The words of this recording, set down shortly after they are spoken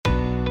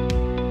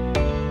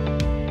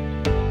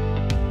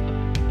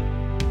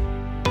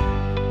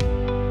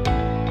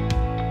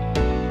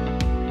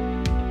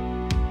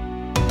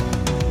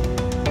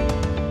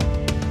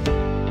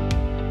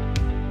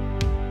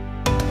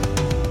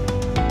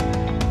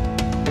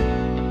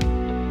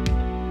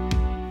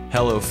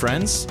Hello,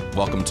 friends.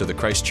 Welcome to the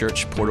Christ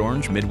Church Port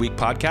Orange Midweek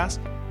Podcast,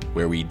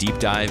 where we deep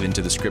dive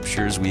into the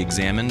scriptures we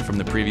examined from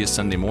the previous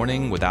Sunday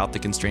morning without the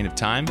constraint of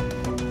time,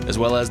 as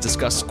well as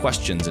discuss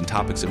questions and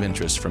topics of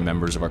interest from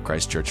members of our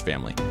Christ Church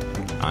family.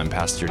 I'm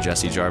Pastor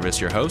Jesse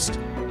Jarvis, your host.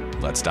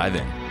 Let's dive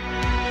in.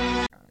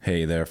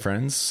 Hey there,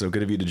 friends. So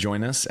good of you to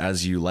join us.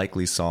 As you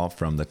likely saw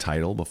from the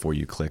title before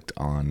you clicked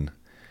on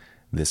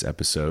this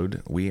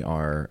episode, we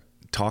are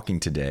talking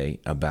today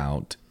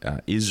about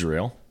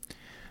Israel,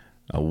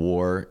 a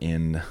war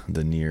in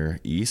the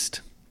Near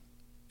East,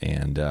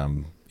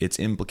 and its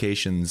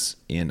implications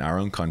in our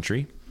own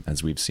country,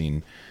 as we've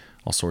seen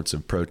all sorts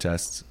of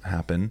protests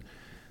happen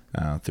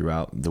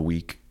throughout the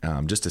week.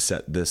 Just to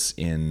set this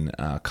in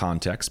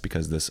context,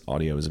 because this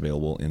audio is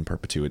available in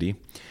perpetuity,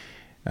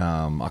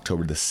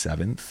 October the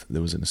 7th,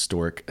 there was an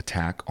historic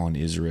attack on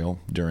Israel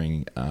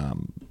during,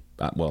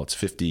 it's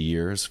 50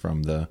 years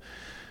from the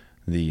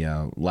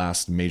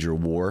last major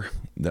war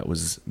that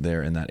was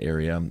there in that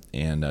area,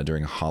 and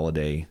during a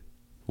holiday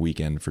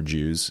weekend for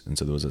Jews. And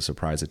so there was a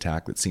surprise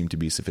attack that seemed to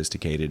be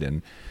sophisticated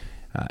and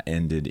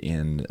ended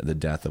in the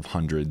death of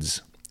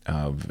hundreds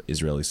of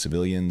Israeli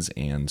civilians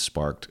and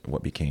sparked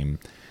what became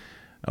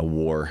a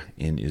war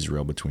in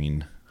Israel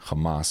between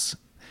Hamas,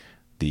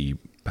 the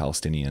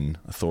Palestinian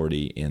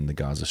Authority in the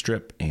Gaza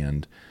Strip,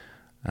 and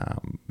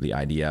the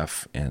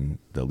IDF and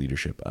the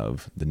leadership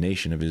of the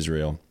nation of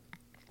Israel.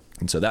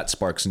 And so that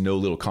sparks no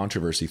little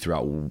controversy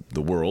throughout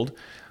the world,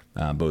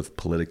 both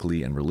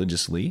politically and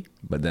religiously,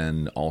 but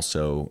then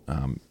also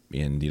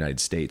in the United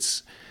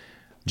States,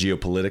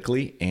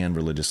 geopolitically and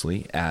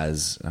religiously,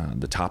 as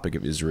the topic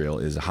of Israel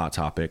is a hot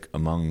topic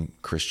among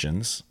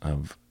Christians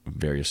of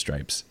various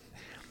stripes.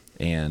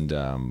 And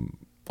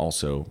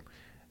also,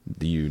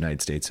 the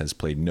United States has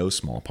played no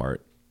small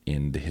part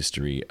in the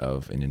history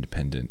of an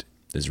independent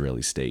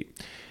Israeli state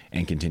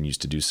and continues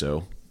to do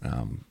so,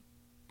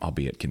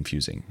 albeit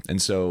confusing.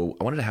 And so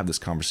I wanted to have this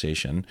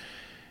conversation,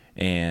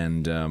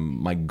 and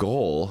my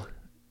goal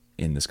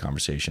in this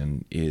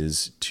conversation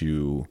is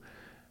to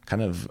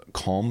kind of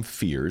calm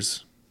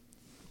fears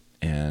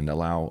and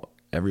allow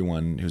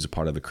everyone who's a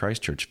part of the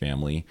Christ Church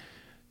family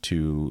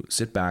to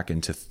sit back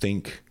and to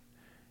think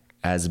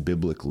as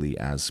biblically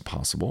as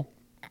possible,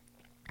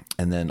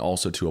 and then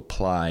also to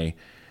apply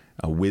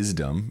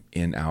wisdom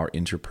in our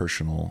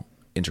interpersonal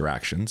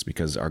interactions,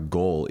 because our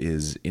goal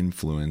is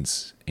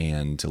influence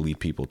and to lead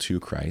people to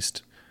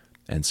Christ.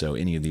 And so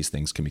any of these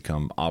things can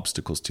become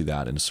obstacles to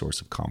that and a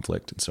source of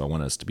conflict. And so I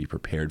want us to be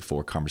prepared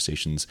for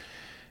conversations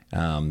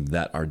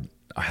that are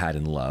had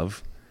in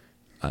love,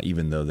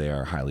 even though they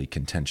are highly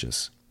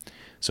contentious.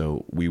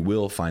 So we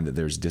will find that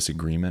there's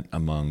disagreement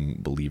among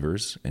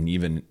believers, and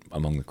even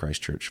among the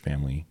Christ Church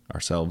family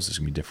ourselves. There's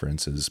going to be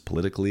differences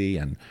politically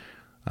and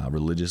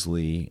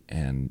religiously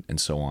and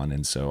so on.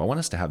 And so I want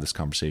us to have this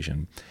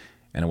conversation,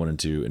 and I wanted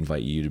to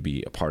invite you to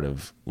be a part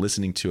of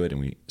listening to it. And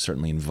we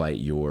certainly invite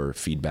your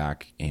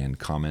feedback and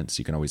comments.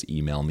 You can always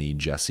email me,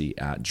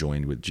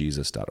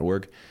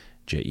 jesse@joinedwithjesus.org,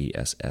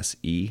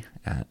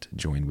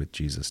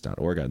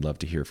 JESSE@joinedwithjesus.org. I'd love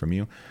to hear from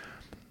you.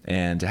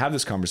 And to have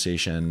this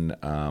conversation,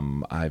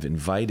 I've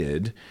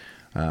invited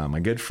my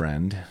good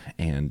friend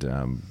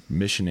and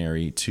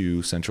missionary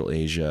to Central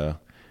Asia,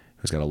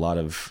 who's got a lot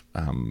of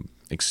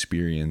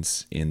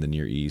experience in the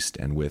Near East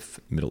and with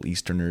Middle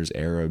Easterners,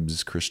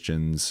 Arabs,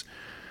 Christians,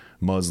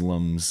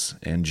 Muslims,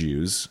 and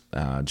Jews.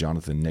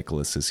 Jonathan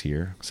Nicholas is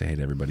here. Say hey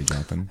to everybody,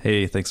 Jonathan.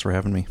 Hey, thanks for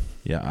having me.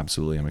 Yeah,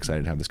 absolutely. I'm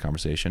excited to have this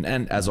conversation.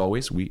 And as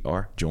always, we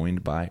are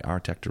joined by our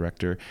tech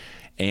director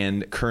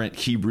and current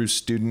Hebrew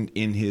student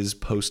in his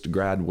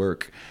post-grad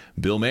work,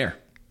 Bill Mayer.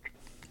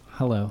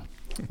 Hello.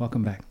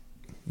 Welcome back.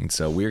 And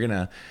so we're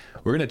gonna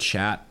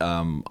chat.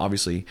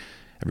 Obviously,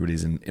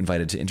 everybody's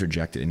invited to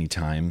interject at any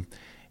time,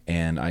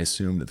 and I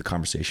assume that the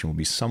conversation will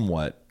be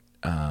somewhat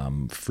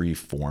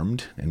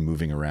free-formed and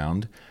moving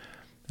around.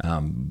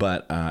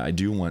 But I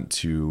do want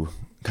to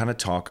kind of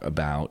talk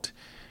about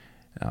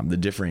the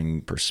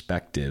differing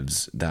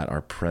perspectives that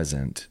are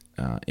present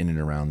in and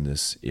around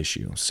this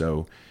issue.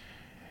 So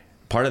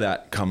part of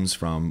that comes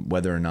from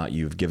whether or not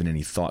you've given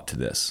any thought to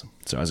this.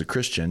 So as a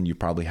Christian, you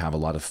probably have a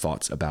lot of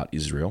thoughts about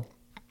Israel.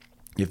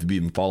 If you've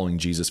been following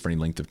Jesus for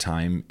any length of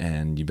time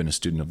and you've been a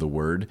student of the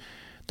Word,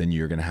 then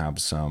you're going to have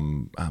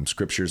some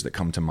scriptures that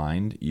come to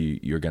mind.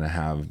 You're going to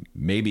have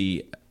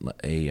maybe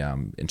a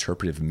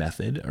interpretive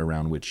method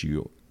around which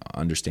you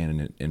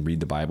understand and read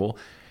the Bible.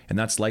 And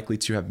that's likely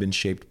to have been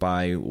shaped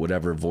by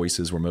whatever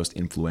voices were most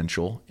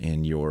influential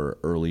in your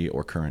early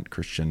or current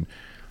Christian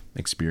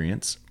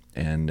experience.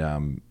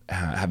 And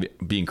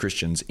being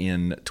Christians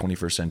in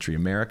 21st century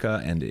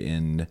America and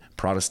in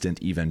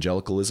Protestant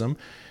evangelicalism,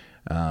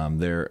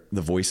 the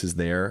voices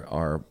there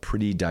are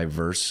pretty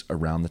diverse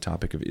around the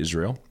topic of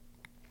Israel.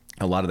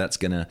 A lot of that's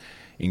going to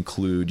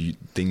include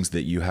things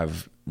that you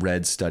have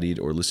read, studied,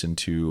 or listened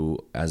to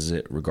as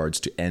it regards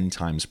to end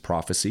times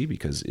prophecy,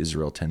 because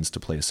Israel tends to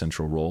play a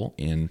central role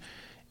in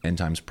end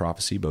times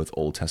prophecy, both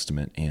Old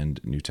Testament and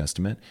New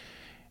Testament.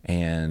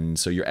 And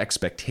so your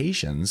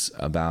expectations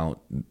about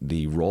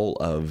the role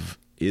of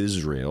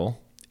Israel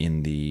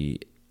in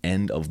the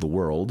end of the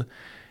world,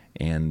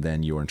 and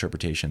then your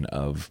interpretation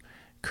of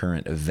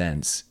current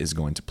events is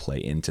going to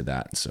play into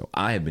that. So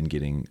I have been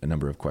getting a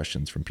number of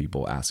questions from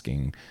people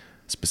asking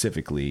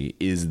specifically,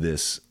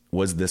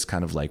 was this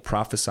kind of like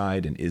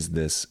prophesied, and is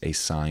this a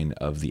sign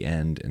of the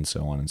end, and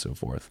so on and so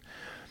forth.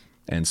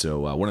 And so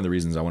one of the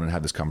reasons I wanted to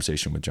have this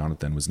conversation with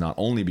Jonathan was not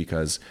only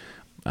because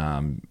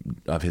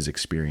of his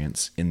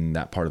experience in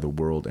that part of the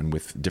world and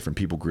with different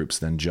people groups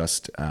than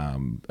just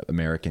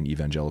American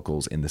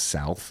evangelicals in the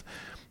South,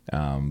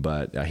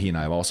 but he and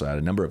I have also had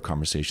a number of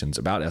conversations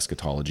about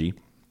eschatology,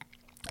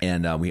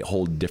 and we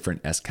hold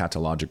different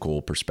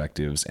eschatological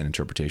perspectives and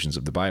interpretations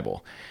of the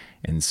Bible.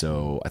 And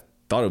so I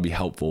thought it would be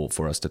helpful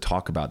for us to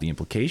talk about the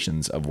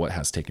implications of what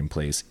has taken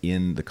place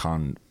in the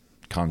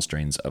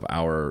constraints of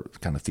our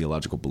kind of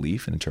theological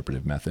belief and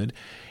interpretive method.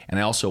 And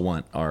I also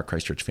want our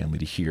Christ Church family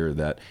to hear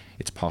that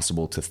it's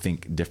possible to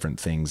think different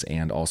things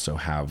and also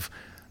have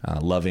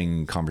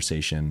loving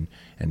conversation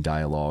and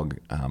dialogue,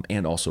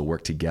 and also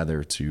work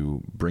together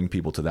to bring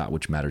people to that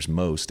which matters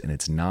most. And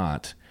it's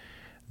not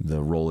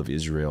the role of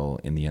Israel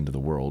in the end of the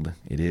world.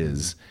 It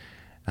is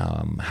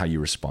how you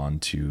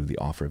respond to the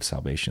offer of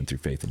salvation through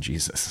faith in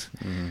Jesus.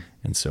 Mm-hmm.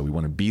 And so we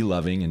want to be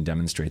loving and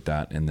demonstrate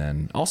that, and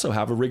then also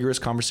have a rigorous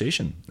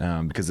conversation,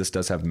 because this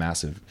does have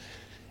massive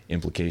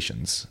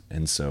implications.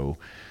 And so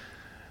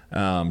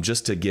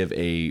just to give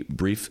a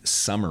brief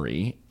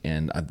summary,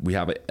 and we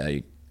have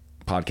a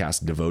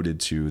podcast devoted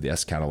to the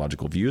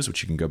eschatological views,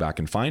 which you can go back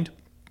and find.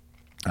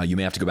 You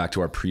may have to go back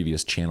to our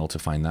previous channel to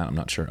find that. I'm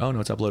not sure. Oh,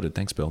 no, it's uploaded.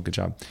 Thanks, Bill. Good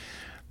job.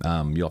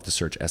 You'll have to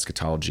search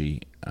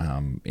eschatology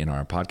in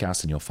our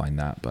podcast, and you'll find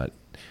that. But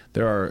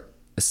there are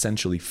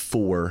essentially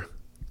 4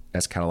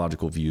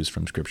 eschatological views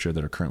from Scripture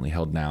that are currently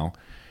held now,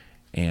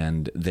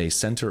 and they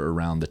center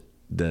around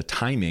the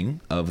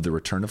timing of the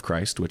return of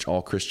Christ, which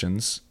all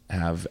Christians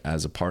have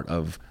as a part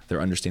of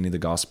their understanding of the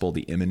gospel,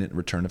 the imminent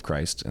return of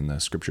Christ, and the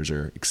Scriptures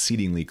are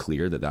exceedingly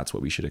clear that that's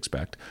what we should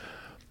expect.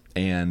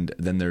 And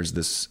then there's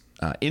this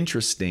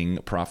interesting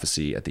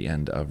prophecy at the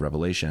end of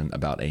Revelation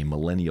about a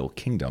millennial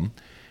kingdom.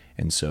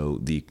 And so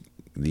the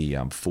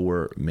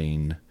 4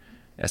 main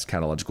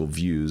eschatological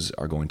views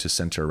are going to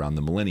center around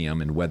the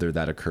millennium and whether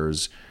that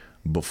occurs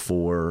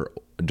before,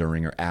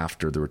 during, or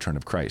after the return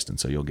of Christ. And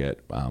so you'll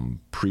get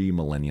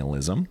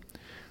premillennialism,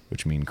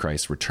 which means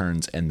Christ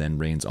returns and then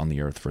reigns on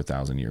the earth for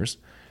 1,000 years.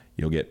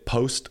 You'll get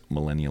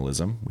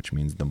postmillennialism, which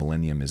means the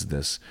millennium is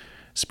this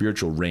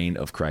spiritual reign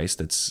of Christ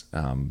that's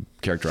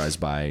characterized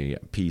by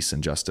peace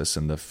and justice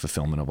and the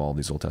fulfillment of all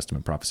these Old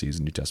Testament prophecies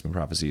and New Testament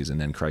prophecies. And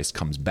then Christ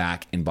comes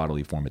back in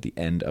bodily form at the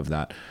end of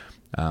that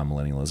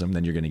millennialism.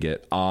 Then you're going to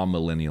get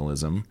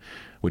amillennialism,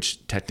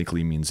 which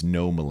technically means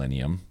no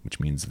millennium,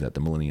 which means that the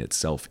millennium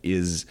itself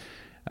is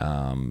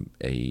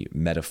a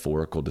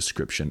metaphorical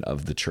description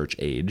of the church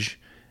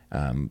age.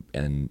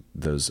 And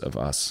those of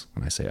us,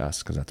 when I say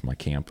us, because that's my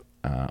camp,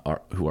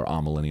 who are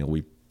amillennial,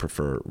 we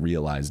prefer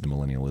realized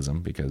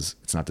millennialism, because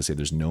it's not to say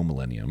there's no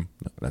millennium.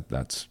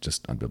 That's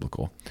just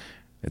unbiblical.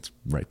 It's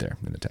right there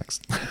in the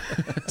text.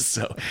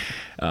 So,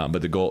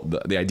 but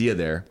the idea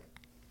there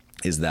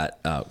is that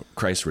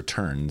Christ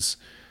returns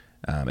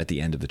at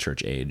the end of the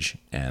church age,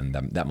 and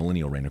that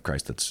millennial reign of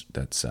Christ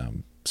that's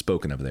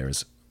spoken of there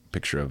is a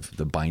picture of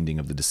the binding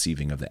of the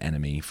deceiving of the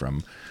enemy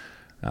from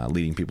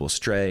leading people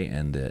astray,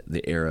 and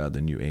the era,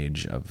 the new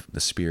age of the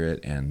Spirit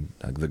and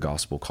the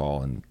gospel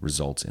call, and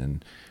results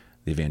in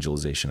the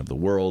evangelization of the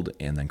world,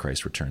 and then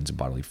Christ returns in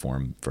bodily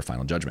form for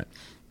final judgment.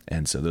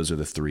 And so those are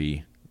the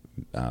 3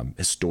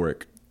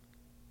 historic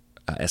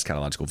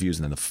eschatological views.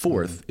 And then the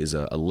 4th is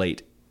a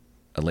late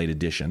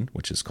addition,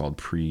 which is called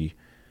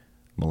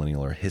premillennial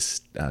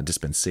or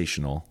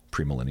dispensational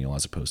premillennial,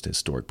 as opposed to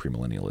historic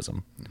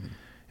premillennialism. Mm-hmm.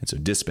 And so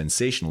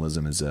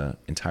dispensationalism is a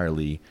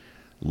entirely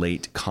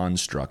late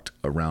construct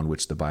around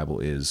which the Bible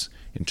is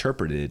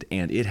interpreted,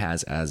 and it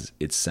has as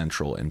its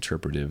central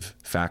interpretive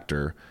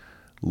factor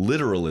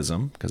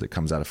literalism, because it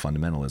comes out of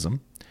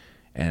fundamentalism.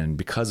 And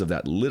because of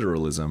that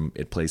literalism,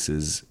 it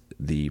places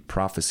the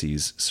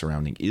prophecies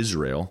surrounding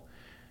Israel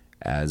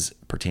as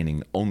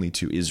pertaining only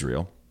to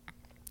Israel.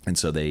 And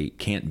so they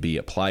can't be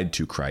applied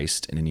to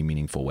Christ in any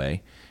meaningful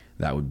way.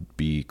 That would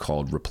be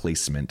called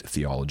replacement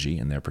theology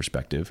in their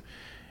perspective.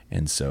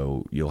 And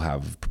so you'll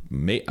have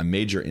a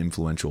major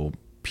influential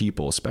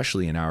people,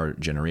 especially in our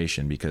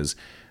generation, because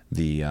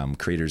the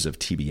creators of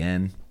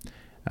TBN,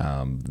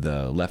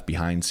 the Left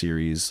Behind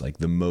series, like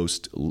the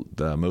most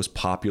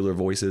popular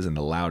voices and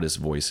the loudest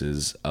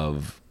voices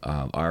of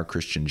our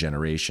Christian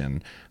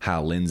generation,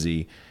 Hal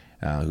Lindsey,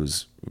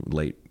 who's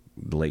the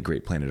late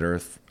great Planet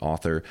Earth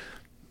author,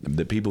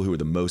 the people who are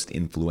the most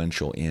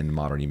influential in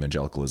modern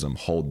evangelicalism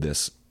hold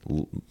this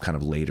kind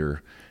of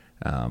later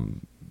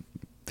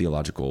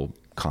theological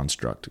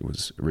construct. It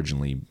was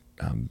originally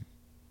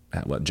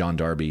John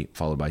Darby,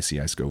 followed by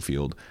C.I.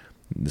 Scofield.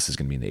 This is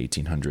going to be in the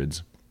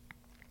 1800s.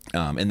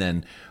 And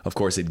then, of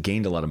course, it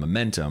gained a lot of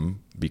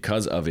momentum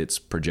because of its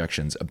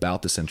projections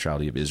about the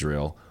centrality of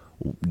Israel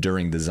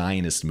during the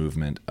Zionist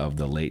movement of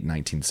the late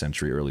 19th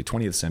century, early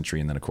 20th century,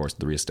 and then, of course,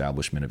 the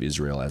reestablishment of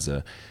Israel as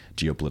a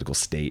geopolitical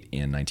state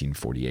in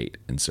 1948.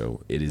 And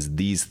so it is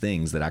these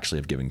things that actually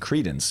have given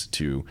credence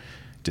to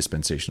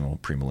dispensational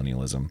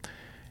premillennialism.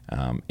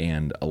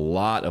 And a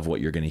lot of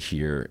what you're going to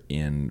hear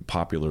in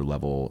popular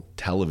level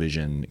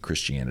television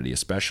Christianity,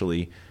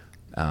 especially,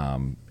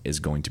 is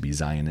going to be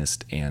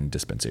Zionist and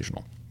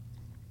dispensational.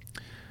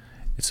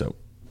 So,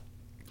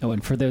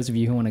 and for those of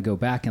you who want to go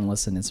back and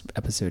listen, it's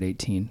episode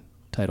 18,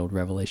 titled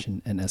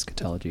Revelation and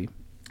Eschatology.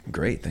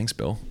 Great. Thanks,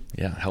 Bill.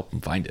 Yeah, help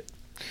them find it.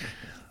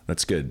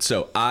 That's good.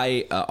 So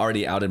I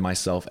already outed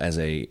myself as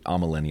a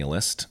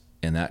amillennialist,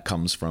 and that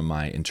comes from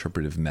my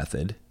interpretive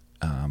method.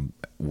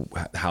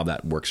 How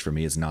that works for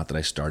me is not that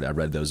I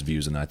read those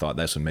views and I thought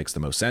this one makes the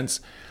most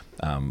sense.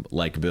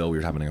 Like Bill, we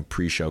were having a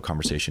pre-show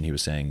conversation. He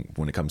was saying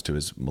when it comes to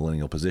his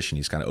millennial position,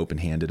 he's kind of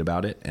open-handed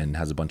about it and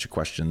has a bunch of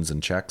questions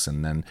and checks.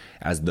 And then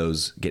as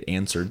those get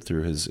answered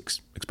through his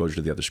exposure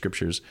to the other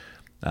scriptures,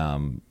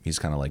 he's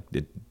kind of like,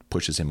 it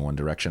pushes him in one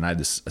direction. I had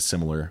a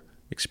similar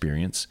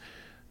experience.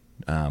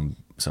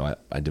 So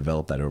I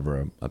developed that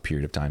over a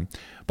period of time.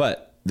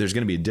 But there's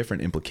going to be a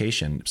different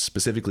implication,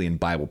 specifically in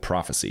Bible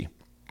prophecy.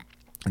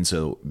 And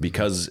so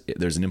because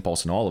there's an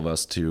impulse in all of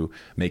us to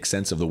make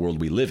sense of the world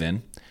we live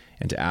in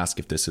and to ask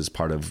if this is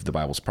part of the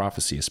Bible's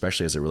prophecy,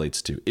 especially as it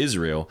relates to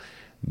Israel,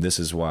 this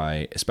is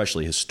why,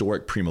 especially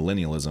historic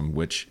premillennialism,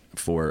 which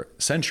for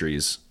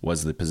centuries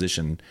was the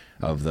position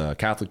of the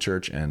Catholic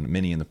Church and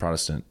many in the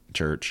Protestant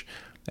Church.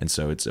 And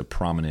so it's a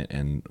prominent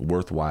and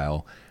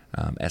worthwhile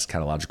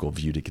eschatological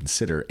view to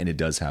consider, and it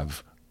does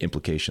have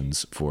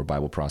implications for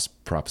Bible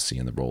prophecy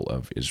and the role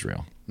of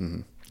Israel.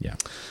 Mm-hmm.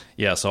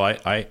 Yeah. So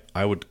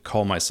I would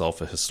call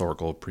myself a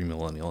historical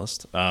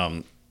premillennialist,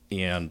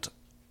 and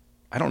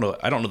I don't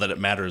know that it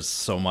matters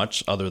so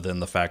much, other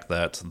than the fact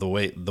that the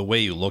way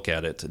you look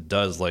at it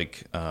does,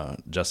 like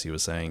Jesse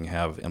was saying,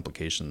 have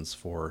implications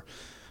for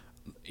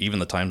even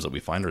the times that we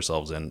find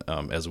ourselves in,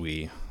 as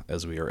we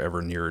are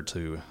ever nearer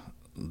to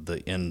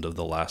the end of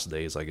the last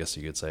days, I guess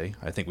you could say.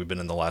 I think we've been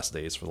in the last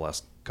days for the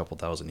last couple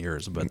thousand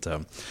years, but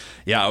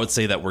I would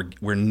say that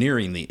we're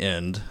nearing the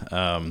end.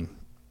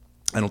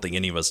 I don't think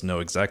any of us know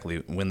exactly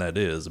when that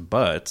is,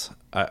 but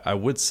I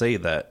would say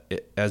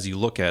that as you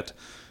look at,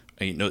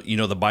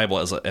 the Bible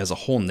as a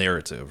whole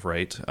narrative,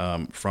 right?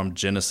 From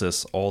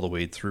Genesis all the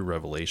way through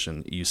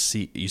Revelation, you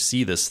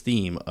see this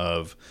theme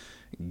of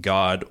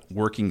God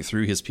working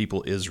through his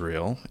people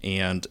Israel,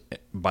 and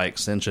by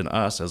extension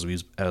us as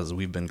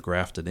we've been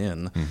grafted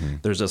in. Mm-hmm.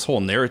 There's this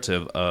whole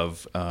narrative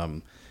of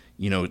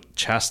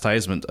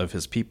chastisement of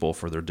his people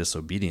for their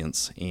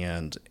disobedience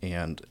and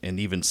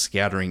even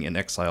scattering in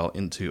exile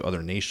into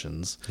other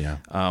nations. Yeah.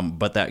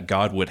 But that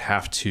God would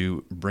have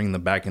to bring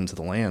them back into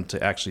the land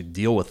to actually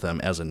deal with them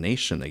as a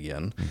nation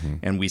again. Mm-hmm.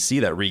 And we see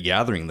that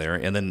regathering there.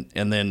 And then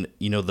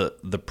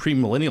the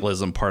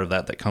premillennialism part of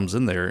that comes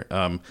in there.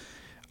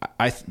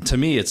 To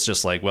me, it's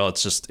just like, well,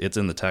 it's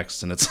in the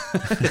text, and it's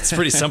it's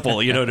pretty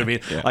simple. You know what I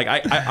mean? Yeah. Like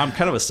I'm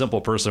kind of a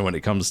simple person when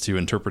it comes to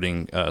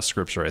interpreting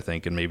scripture, I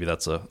think, and maybe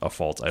that's a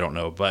fault. I don't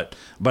know, but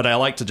I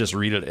like to just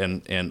read it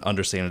and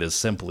understand it as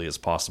simply as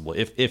possible.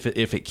 If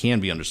it can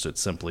be understood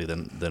simply,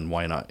 then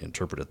why not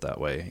interpret it that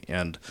way?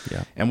 And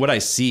what I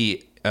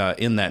see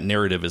in that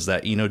narrative is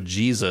that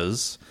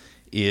Jesus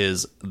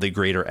is the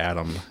greater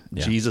Adam.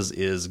 Yeah. Jesus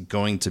is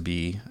going to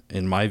be,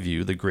 in my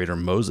view, the greater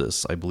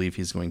Moses. I believe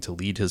he's going to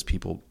lead his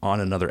people on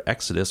another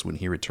Exodus when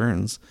he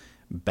returns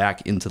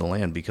back into the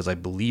land, because I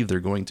believe they're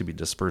going to be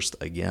dispersed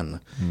again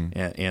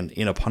and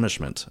in a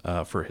punishment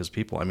for his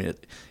people. I mean,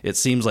 it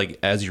seems like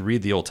as you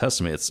read the Old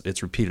Testament,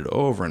 it's repeated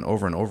over and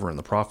over and over in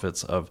the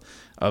prophets of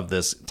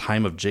this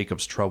time of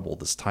Jacob's trouble,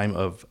 this time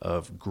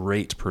of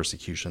great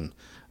persecution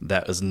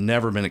that has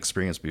never been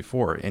experienced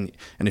before. And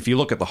if you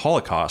look at the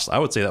Holocaust, I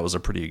would say that was a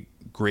pretty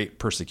great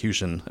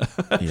persecution,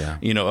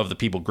 of the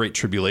people, great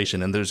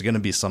tribulation. And there's going to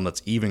be some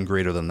that's even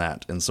greater than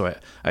that. And so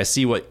I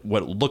see what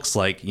it looks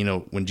like,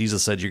 when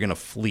Jesus said you're going to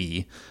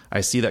flee,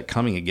 I see that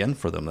coming again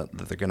for them, that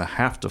they're going to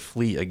have to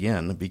flee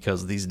again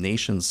because these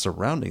nations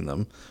surrounding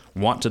them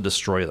want to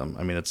destroy them.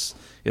 I mean,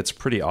 it's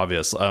pretty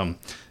obvious.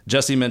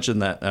 Jesse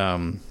mentioned that,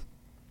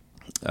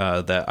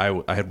 that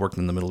I had worked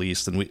in the Middle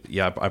East, and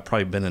I've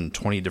probably been in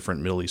 20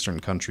 different Middle Eastern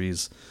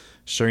countries,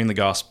 sharing the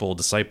gospel,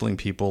 discipling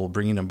people,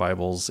 bringing in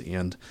Bibles.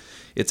 And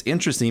it's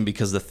interesting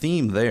because the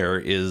theme there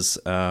is,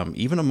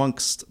 even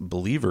amongst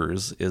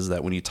believers, is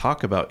that when you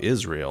talk about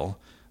Israel,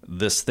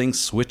 this thing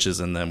switches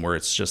in them where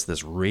it's just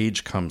this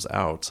rage comes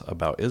out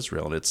about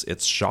Israel. And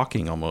it's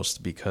shocking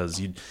almost, because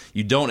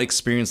you don't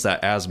experience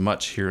that as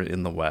much here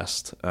in the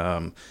West.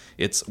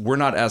 We're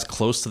not as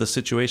close to the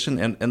situation.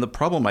 And the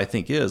problem, I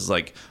think, is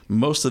like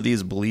most of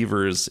these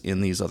believers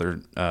in these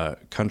other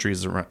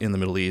countries in the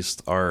Middle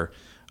East are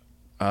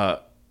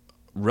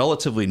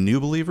relatively new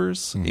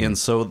believers. Mm-hmm. And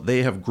so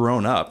they have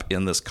grown up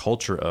in this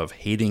culture of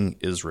hating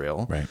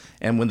Israel. Right.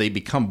 And when they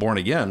become born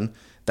again,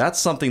 that's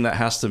something that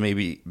has to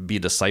maybe be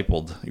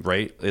discipled,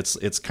 right?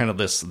 It's kind of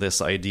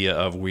this idea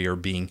of we are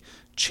being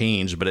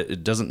change, but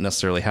it doesn't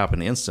necessarily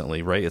happen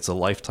instantly, right? It's a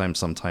lifetime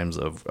sometimes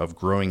of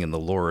growing in the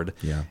Lord,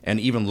 and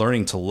even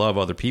learning to love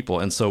other people.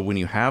 And so when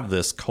you have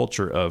this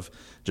culture of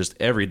just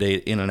every day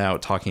in and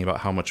out talking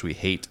about how much we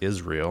hate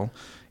Israel,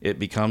 it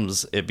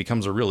becomes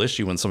a real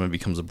issue when someone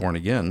becomes a born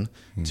again,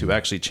 to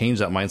actually change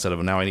that mindset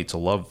of, now I need to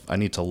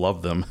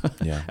love them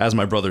as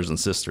my brothers and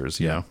sisters.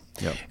 Yep.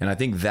 And I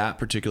think that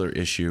particular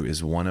issue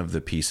is one of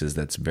the pieces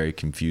that's very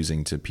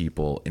confusing to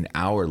people in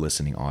our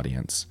listening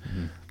audience,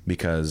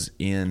 because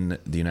in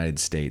the United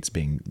States,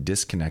 being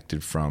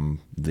disconnected from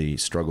the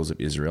struggles of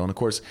Israel, and of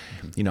course,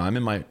 I'm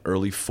in my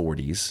early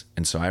 40s,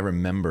 and so I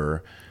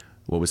remember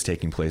what was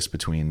taking place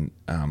between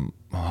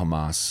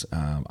Hamas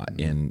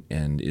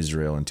in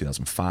Israel in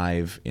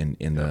 2005,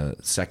 in the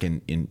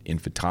second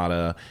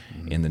Intifada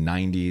in the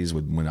 90s,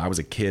 when I was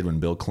a kid, when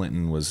Bill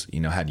Clinton was,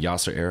 had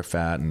Yasser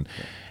Arafat and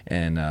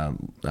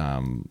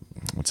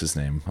what's his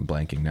name? I'm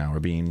blanking now.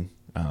 Rabin.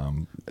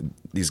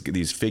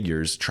 These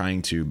figures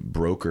trying to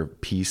broker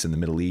peace in the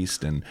Middle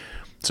East. And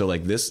so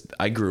like this,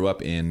 I grew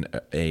up in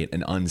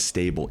an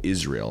unstable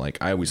Israel. Like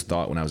I always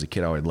thought when I was a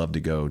kid, I would love to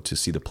go to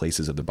see the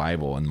places of the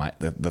Bible. And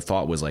the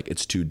thought was like,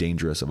 it's too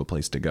dangerous of a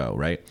place to go.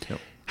 Right. Yep.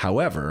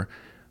 However,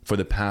 for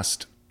the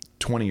past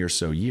 20 or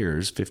so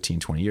years,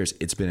 15, 20 years,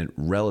 it's been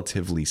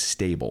relatively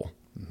stable.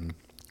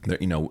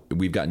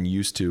 We've gotten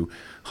used to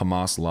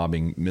Hamas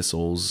lobbing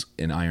missiles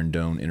in Iron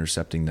Dome,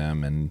 intercepting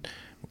them, and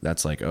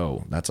that's like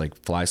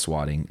fly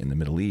swatting in the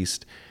Middle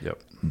East.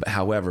 Yep. But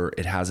however,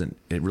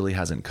 it really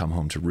hasn't come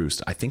home to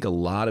roost. I think a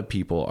lot of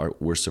people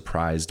were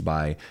surprised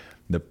by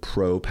the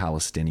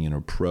pro-Palestinian or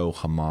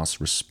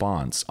pro-Hamas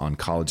response on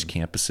college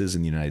campuses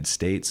in the United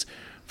States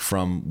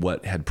from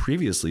what had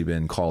previously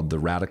been called the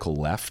radical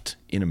left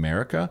in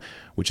America,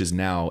 which is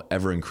now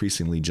ever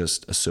increasingly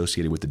just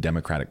associated with the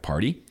Democratic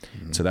Party.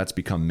 So that's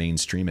become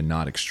mainstream and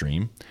not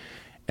extreme.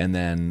 And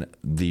then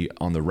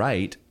on the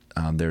right,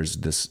 there's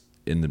this,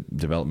 in the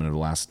development of the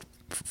last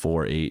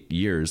 4-8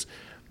 years,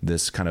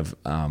 this kind of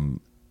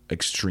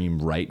extreme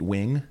right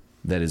wing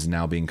that is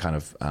now being kind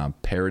of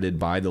parroted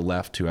by the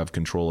left, who have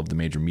control of the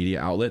major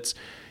media outlets,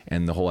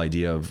 and the whole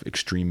idea of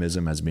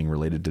extremism as being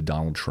related to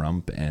Donald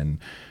Trump and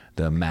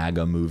the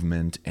MAGA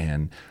movement,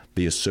 and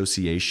the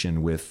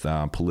association with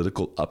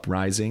political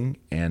uprising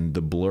and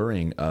the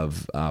blurring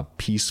of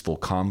peaceful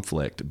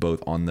conflict,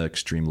 both on the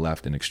extreme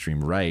left and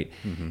extreme right,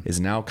 is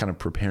now kind of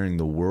preparing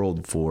the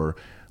world for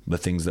the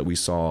things that we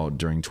saw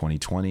during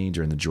 2020,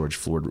 during the George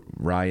Floyd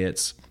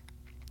riots,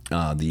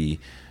 the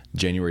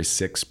January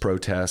 6th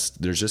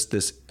protest. There's just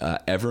this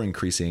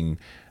ever-increasing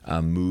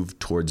move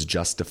towards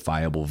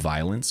justifiable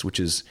violence, which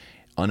is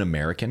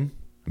un-American.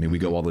 I mean, we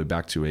go all the way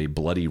back to a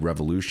bloody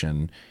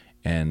revolution,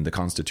 and the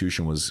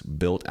Constitution was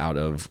built out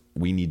of,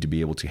 we need to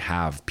be able to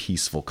have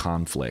peaceful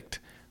conflict.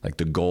 Like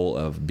the goal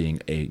of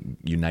being a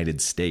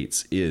United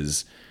States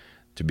is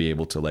to be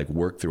able to like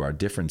work through our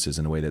differences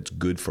in a way that's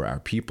good for our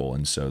people.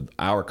 And so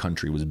our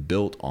country was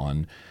built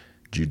on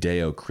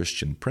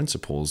Judeo-Christian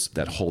principles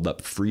that hold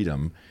up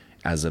freedom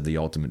as of the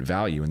ultimate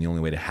value. And the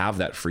only way to have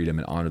that freedom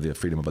and honor the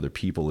freedom of other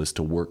people is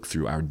to work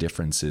through our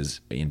differences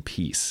in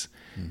peace.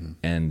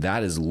 And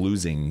that is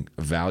losing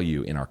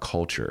value in our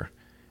culture.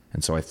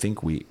 And so I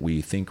think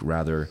we think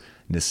rather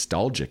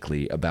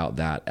nostalgically about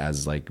that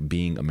as like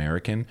being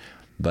American,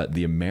 but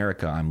the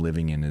America I'm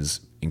living in is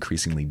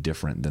increasingly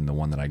different than the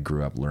one that I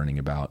grew up learning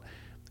about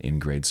in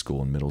grade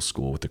school and middle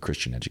school with the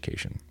Christian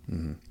education.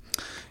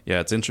 Yeah,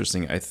 it's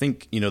interesting. I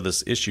think,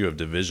 this issue of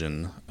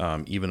division,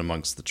 even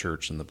amongst the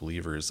church and the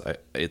believers,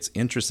 it's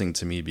interesting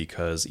to me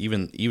because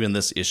even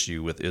this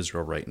issue with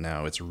Israel right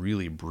now, it's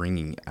really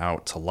bringing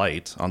out to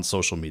light on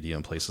social media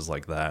and places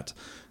like that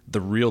the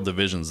real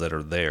divisions that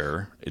are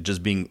there, it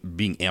just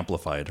being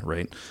amplified,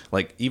 right?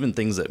 Like even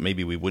things that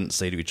maybe we wouldn't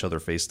say to each other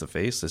face to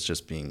face, it's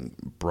just being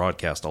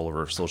broadcast all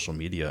over social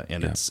media,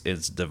 and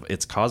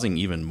it's causing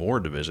even more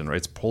division, right?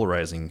 It's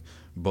polarizing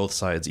both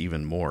sides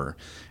even more.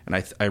 And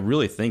I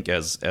really think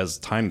as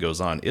time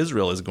goes on,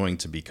 Israel is going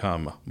to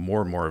become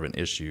more and more of an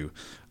issue.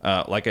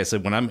 Like I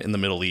said, when I'm in the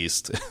Middle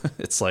East,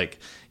 it's like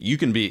you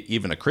can be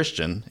even a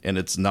Christian and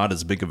it's not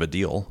as big of a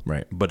deal.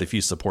 Right. But if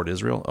you support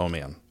Israel, oh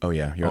man. Oh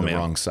yeah, you're on the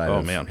wrong side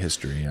of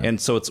history. Yeah. And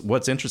so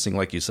what's interesting,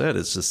 like you said,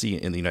 is to see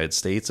in the United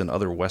States and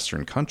other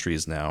Western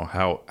countries now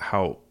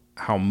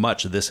how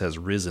much this has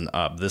risen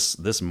up. This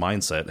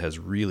mindset has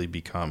really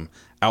become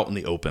out in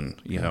the open,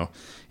 you know.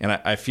 And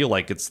I feel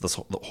like it's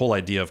the whole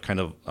idea of kind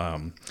of,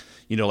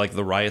 like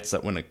the riots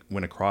that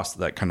went across,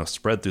 that kind of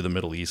spread through the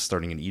Middle East,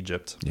 starting in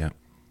Egypt. Yeah.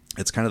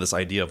 It's kind of this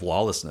idea of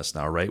lawlessness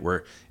now, right?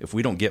 Where if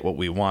we don't get what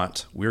we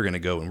want, we're going to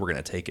go and we're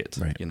going to take it,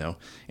 right.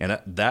 And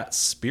that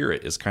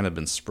spirit has kind of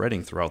been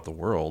spreading throughout the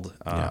world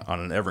on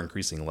an ever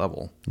increasing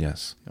level.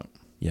 Yes. Yep.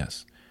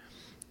 Yes.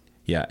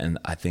 Yeah. And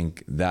I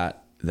think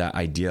that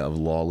idea of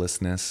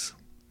lawlessness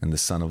and the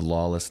son of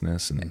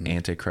lawlessness and the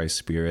Antichrist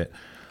spirit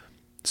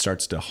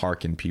starts to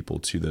hearken people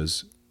to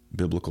those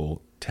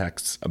biblical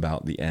texts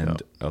about the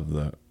end of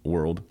the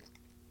world.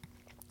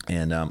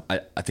 And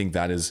I think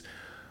that is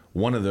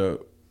one of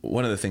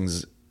the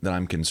things that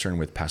I'm concerned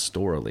with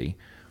pastorally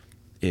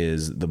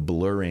is the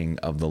blurring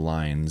of the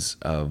lines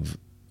of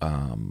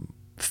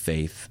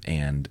faith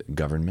and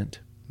government.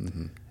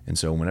 Mm-hmm. And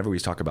so whenever we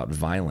talk about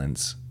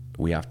violence,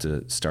 we have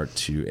to start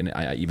to, and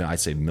I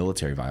say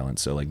military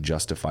violence, so like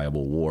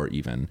justifiable war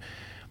even,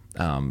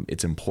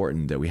 it's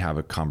important that we have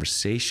a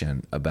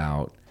conversation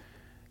about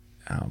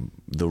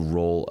the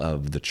role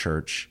of the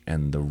church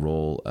and the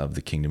role of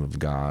the kingdom of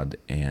God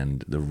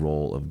and the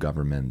role of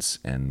governments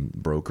and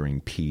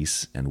brokering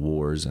peace and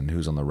wars and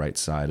who's on the right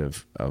side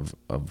of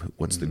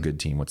what's the good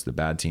team, what's the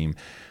bad team.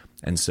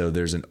 And so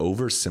there's an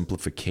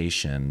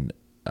oversimplification,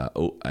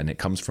 and it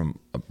comes from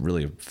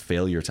really a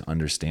failure to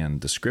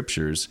understand the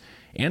scriptures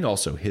and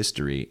also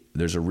history.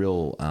 There's a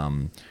real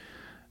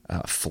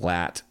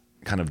flat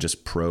kind of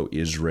just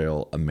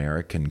pro-Israel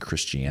American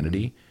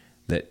Christianity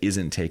that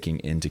isn't taking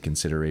into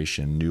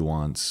consideration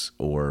nuance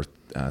or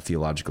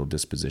theological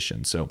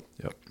disposition. So,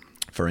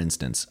 for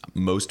instance,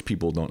 most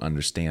people don't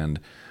understand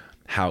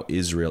how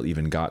Israel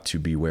even got to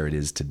be where it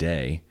is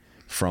today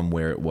from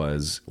where it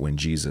was when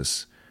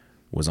Jesus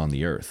was on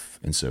the earth.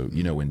 And so,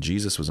 when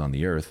Jesus was on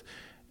the earth,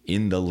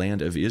 in the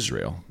land of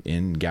Israel,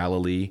 in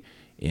Galilee,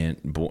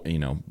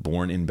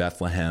 born in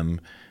Bethlehem,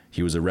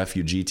 he was a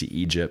refugee to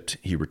Egypt.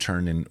 He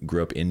returned and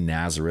grew up in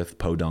Nazareth,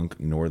 Podunk,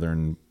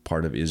 northern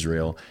part of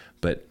Israel,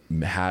 but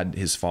had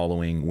his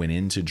following, went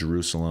into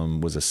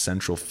Jerusalem, was a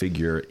central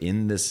figure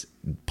in this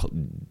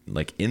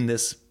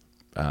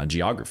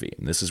geography.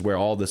 And this is where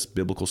all this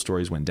biblical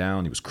stories went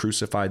down. He was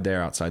crucified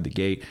there outside the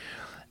gate.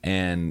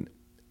 And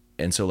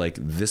so like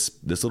this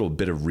little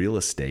bit of real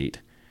estate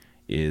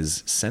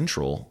is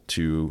central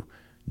to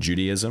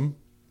Judaism,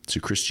 to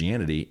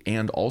Christianity,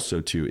 and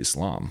also to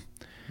Islam.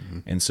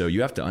 And so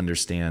you have to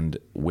understand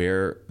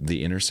where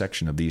the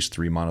intersection of these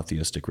three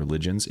monotheistic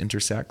religions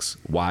intersects,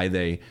 why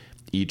they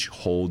each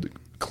hold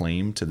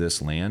claim to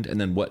this land,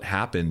 and then what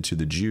happened to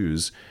the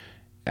Jews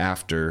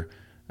after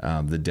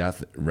the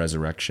death,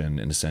 resurrection,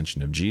 and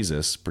ascension of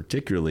Jesus,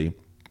 particularly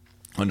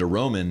under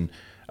Roman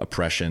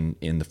oppression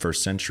in the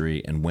first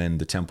century and when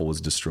the temple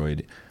was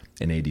destroyed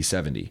in AD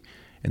 70.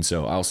 And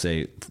so I'll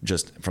say,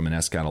 just from an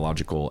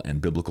eschatological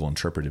and biblical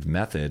interpretive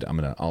method,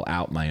 I'll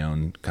out my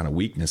own kind of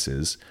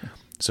weaknesses.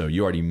 So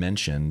you already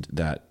mentioned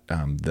that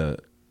the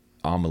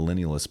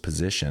amillennialist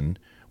position,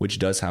 which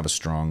does have a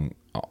strong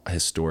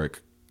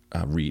historic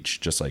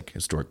reach, just like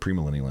historic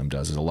premillennialism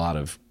does. There's a lot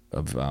of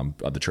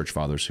the church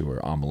fathers who are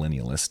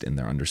amillennialist in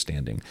their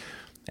understanding.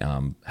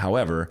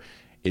 However,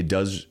 it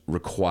does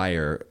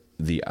require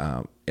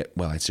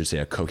I should say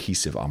a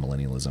cohesive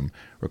amillennialism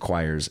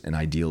requires an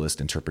idealist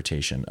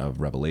interpretation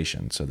of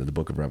Revelation, so that the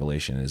book of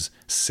Revelation is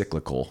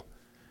cyclical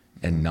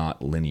and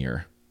not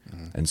linear.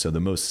 And so the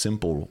most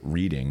simple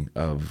reading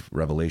of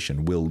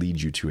Revelation will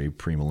lead you to a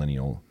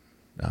premillennial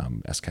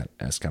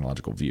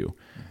eschatological view.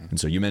 And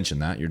so you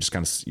mentioned that you're just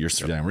kind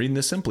of I'm reading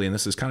this simply, and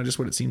this is kind of just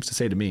what it seems to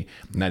say to me,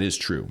 and that is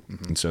true.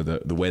 And so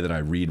the way that I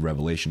read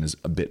Revelation is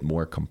a bit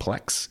more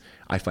complex.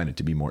 I find it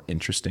to be more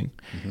interesting,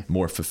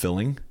 more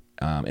fulfilling,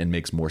 and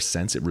makes more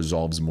sense. It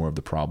resolves more of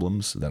the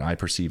problems that I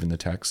perceive in the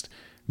text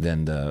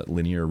than the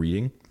linear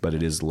reading, but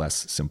it is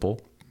less simple.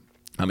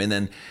 And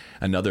then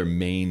another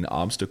main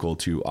obstacle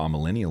to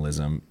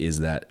amillennialism is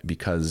that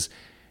because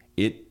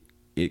it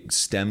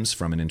stems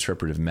from an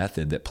interpretive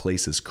method that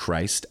places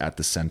Christ at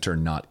the center,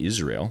 not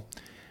Israel,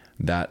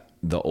 that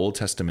the Old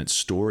Testament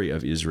story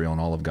of Israel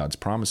and all of God's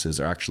promises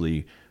are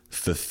actually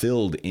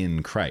fulfilled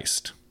in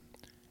Christ.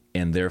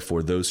 And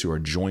therefore, those who are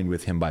joined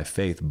with him by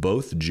faith,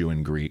 both Jew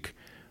and Greek,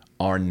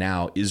 are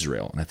now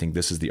Israel. And I think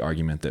this is the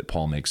argument that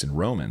Paul makes in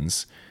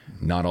Romans.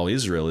 Not all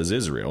Israel is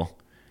Israel.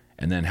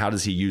 And then how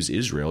does he use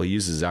Israel? He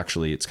uses,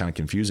 actually, it's kind of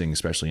confusing,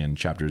 especially in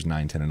chapters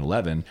 9, 10, and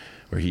 11,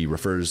 where he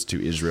refers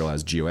to Israel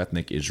as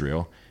geoethnic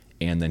Israel.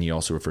 And then he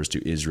also refers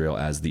to Israel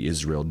as the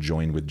Israel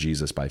joined with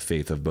Jesus by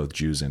faith of both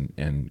Jews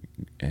and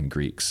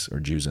Greeks, or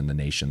Jews and the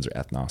nations, or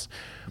ethnos.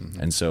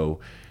 And so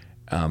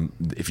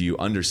if you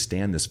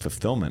understand this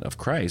fulfillment of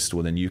Christ,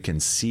 well, then you can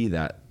see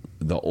that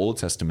the Old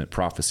Testament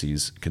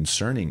prophecies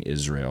concerning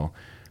Israel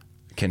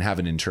can have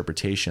an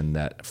interpretation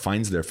that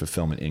finds their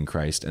fulfillment in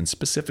Christ, and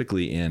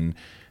specifically in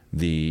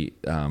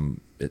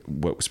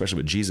especially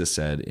what Jesus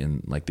said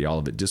in like the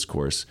Olivet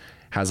Discourse,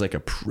 has like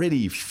a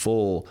pretty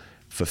full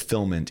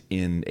fulfillment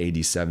in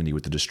AD 70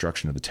 with the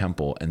destruction of the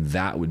temple. And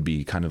that would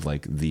be kind of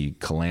like the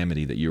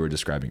calamity that you were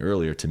describing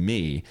earlier to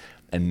me,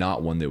 and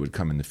not one that would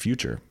come in the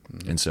future.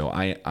 And so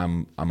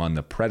I'm on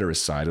the preterist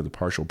side, or the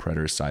partial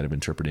preterist side of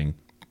interpreting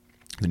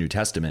the New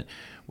Testament,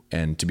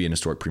 and to be an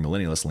historic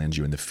premillennialist lands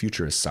you in the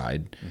futurist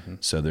side.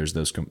 So there's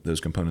those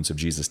components of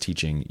Jesus'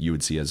 teaching you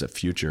would see as a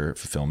future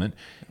fulfillment.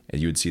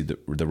 And you would see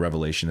the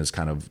Revelation as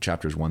kind of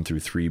chapters 1 through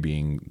 3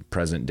 being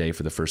present day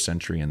for the first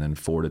century, and then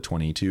 4 to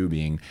 22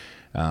 being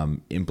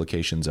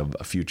implications of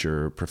a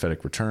future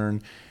prophetic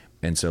return.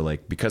 And so,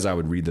 like, because I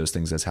would read those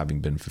things as having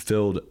been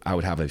fulfilled, I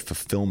would have a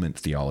fulfillment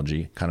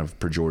theology, kind of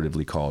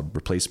pejoratively called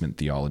replacement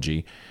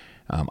theology.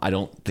 I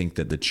don't think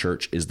that the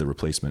church is the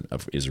replacement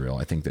of Israel.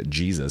 I think that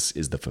Jesus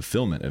is the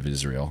fulfillment of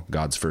Israel,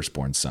 God's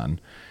firstborn son.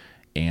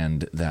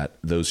 and that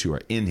those who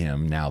are in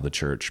him, now the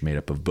church made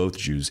up of both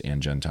Jews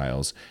and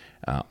Gentiles,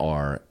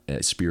 are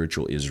a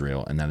spiritual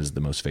Israel, and that is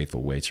the most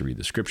faithful way to read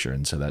the scripture.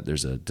 And so that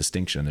there's a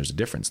distinction, there's a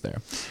difference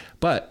there.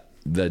 But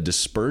the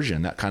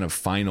dispersion, that kind of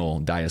final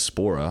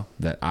diaspora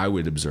that I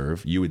would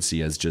observe, you would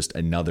see as just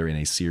another in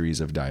a series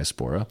of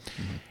diaspora.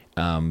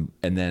 And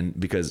then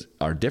because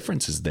our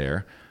difference is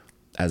there,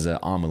 as an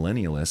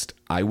amillennialist,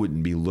 I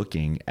wouldn't be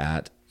looking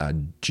at a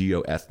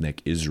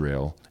geo-ethnic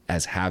Israel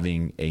as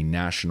having a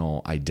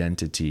national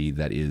identity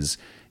that is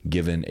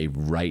given a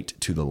right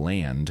to the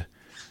land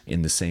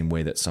in the same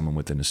way that someone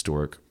with an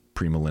historic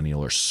premillennial,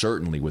 or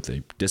certainly with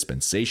a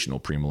dispensational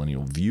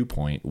premillennial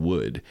viewpoint,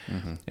 would.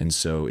 And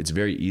so it's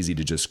very easy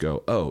to just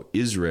go, oh,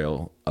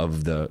 Israel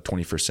of the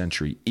 21st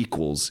century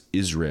equals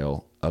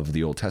Israel of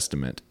the Old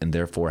Testament, and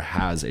therefore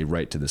has a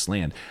right to this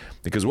land.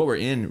 Because what we're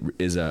in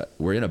is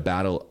we're in a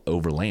battle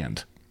over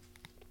land.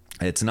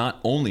 It's not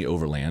only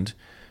over land,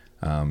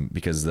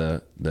 because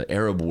the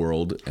Arab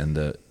world and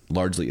the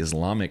largely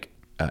Islamic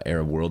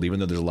Arab world, even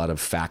though there's a lot of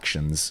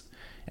factions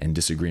and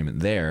disagreement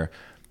there,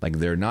 like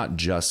it's not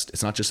just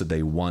that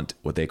they want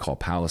what they call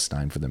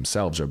Palestine for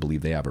themselves or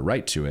believe they have a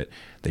right to it.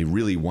 They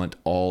really want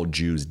all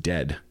Jews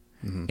dead.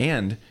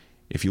 And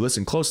if you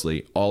listen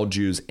closely, all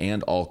Jews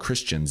and all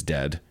Christians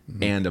dead,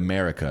 and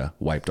America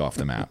wiped off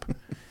the map.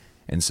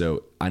 And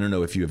so I don't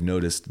know if you have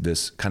noticed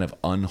this kind of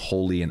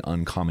unholy and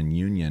uncommon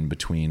union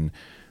between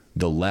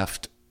the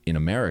left in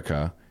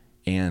America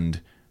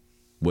and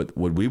what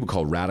we would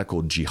call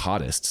radical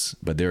jihadists,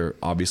 but they're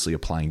obviously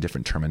applying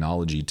different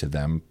terminology to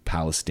them: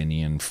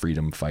 Palestinian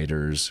freedom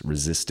fighters,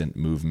 resistant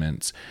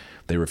movements.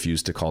 They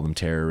refuse to call them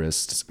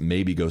terrorists,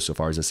 maybe go so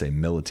far as to say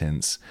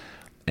militants,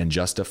 and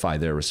justify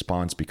their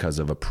response because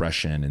of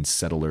oppression and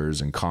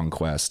settlers and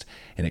conquest.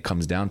 And it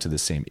comes down to the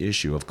same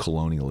issue of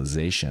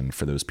colonialization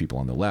for those people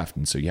on the left.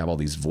 And so you have all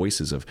these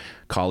voices of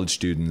college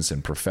students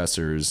and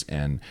professors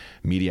and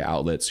media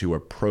outlets who are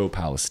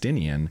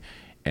pro-Palestinian,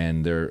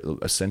 and they're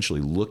essentially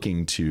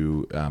looking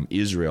to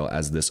Israel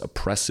as this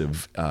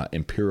oppressive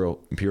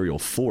imperial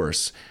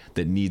force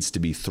that needs to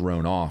be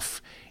thrown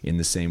off in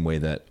the same way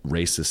that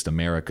racist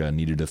America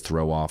needed to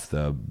throw off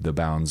the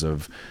bounds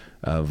of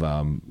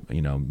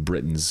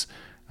Britain's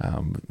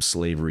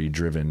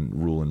slavery-driven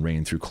rule and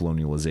reign through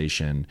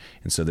colonialization.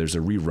 And so there's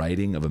a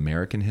rewriting of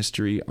American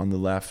history on the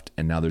left,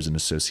 and now there's an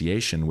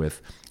association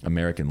with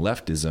American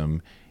leftism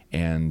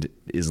and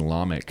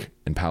Islamic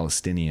and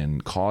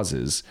Palestinian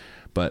causes.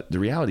 But the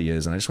reality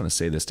is, and I just want to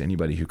say this to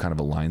anybody who kind of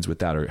aligns with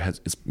that, or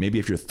maybe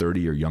if you're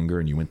 30 or younger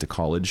and you went to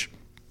college,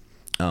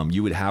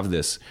 you would have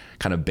this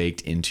kind of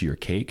baked into your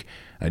cake.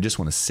 And I just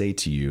want to say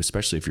to you,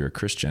 especially if you're a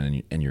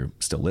Christian and you're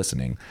still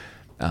listening,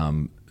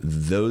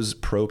 those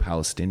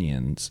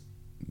pro-Palestinians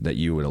that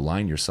you would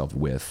align yourself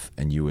with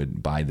and you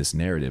would buy this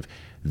narrative,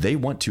 they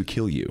want to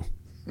kill you.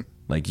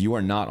 Like, you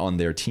are not on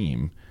their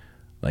team.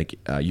 Like,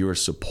 you are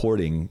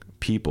supporting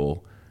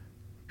people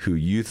who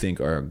you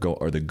think are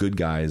the good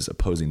guys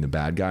opposing the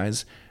bad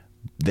guys.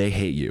 They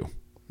hate you.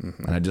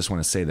 And I just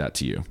want to say that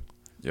to you.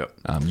 Yep.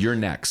 You're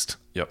next.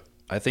 Yep.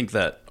 I think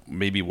that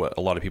maybe what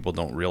a lot of people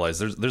don't realize,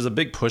 there's a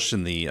big push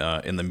in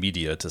the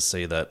media to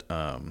say that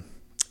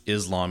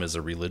Islam is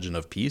a religion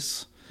of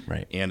peace.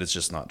 Right. And it's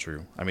just not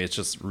true. I mean, it's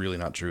just really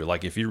not true.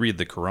 Like, if you read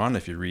the Quran,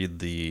 if you read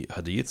the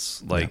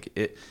Hadiths,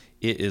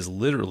 it is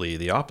literally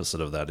the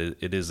opposite of that.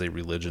 It is a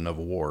religion of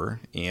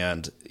war.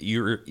 And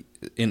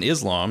in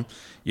Islam,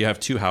 you have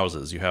two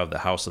houses. You have the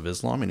house of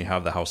Islam and you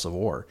have the house of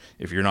war.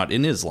 If you're not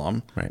in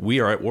Islam, right, we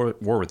are at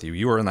war with you.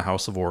 You are in the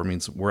house of war,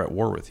 means we're at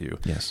war with you.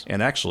 Yes.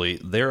 And actually,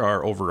 there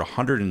are over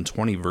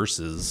 123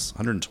 verses,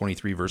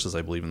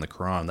 I believe, in the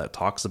Quran that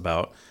talks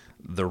about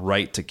the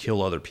right to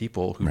kill other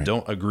people who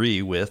don't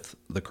agree with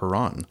the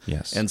Quran.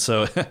 Yes. And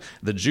so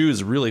the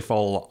Jews really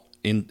fall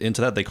into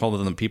that. They call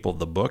them the people of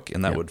the book,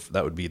 and that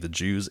would be the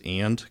Jews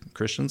and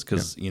Christians,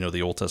 because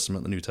the Old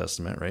Testament, the New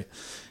Testament, right?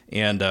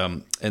 And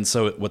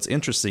so what's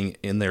interesting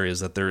in there is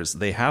that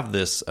they have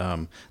this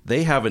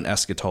they have an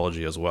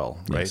eschatology as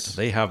well, right? Yes.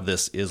 They have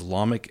this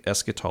Islamic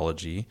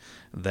eschatology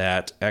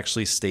that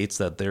actually states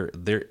that they're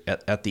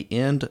at the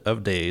end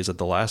of days, at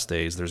the last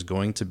days, there's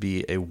going to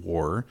be a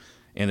war.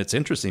 And it's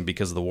interesting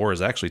because the war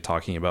is actually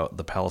talking about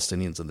the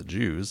Palestinians and the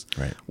Jews,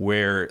 right,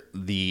 where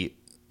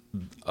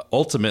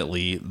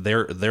ultimately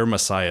their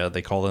Messiah,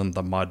 they call him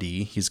the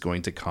Mahdi, he's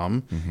going to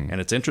come. And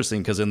it's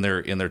interesting because in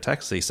their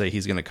text they say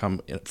he's going to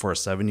come for a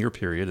 7-year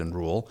period and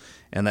rule,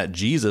 and that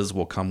Jesus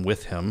will come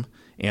with him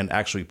and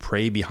actually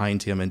pray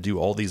behind him and do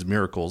all these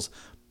miracles,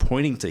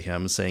 pointing to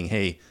him, saying,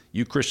 hey,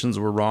 you Christians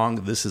were wrong.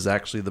 This is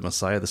actually the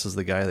Messiah. This is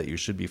the guy that you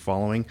should be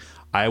following.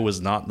 I was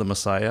not the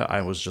Messiah.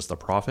 I was just a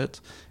prophet.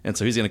 And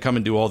so he's going to come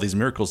and do all these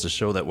miracles to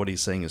show that what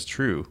he's saying is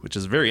true, which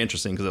is very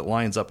interesting because it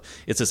lines up.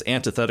 It's this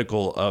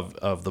antithetical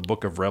of the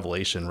book of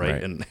Revelation,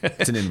 right? And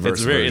it's an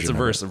inverse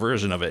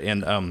version of it.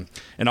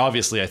 And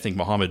obviously I think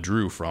Muhammad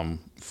drew from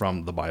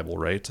the Bible,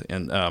 right?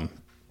 And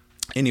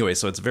Anyway,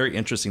 so it's very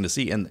interesting to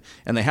see. And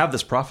they have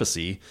this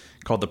prophecy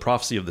called the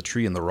prophecy of the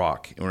tree and the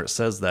rock, where it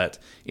says that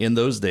in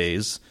those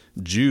days,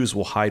 Jews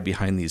will hide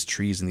behind these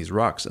trees and these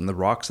rocks, and the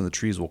rocks and the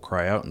trees will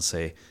cry out and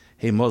say,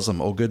 "Hey,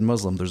 Muslim, oh good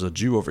Muslim, there's a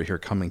Jew over here,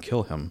 come and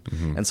kill him."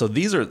 Mm-hmm. And so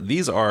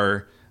these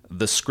are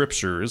the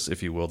scriptures,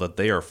 if you will, that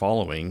they are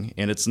following.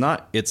 And it's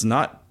not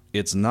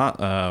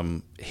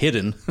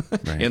hidden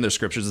right. in their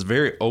scriptures. It's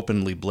very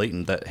openly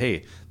blatant that,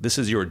 hey, this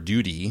is your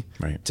duty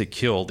right. to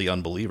kill the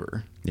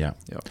unbeliever. Yeah.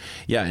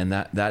 Yeah. And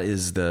that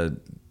is the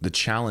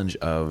challenge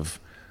of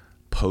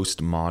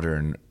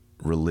postmodern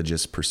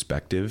religious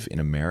perspective in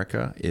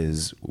America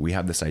is we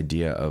have this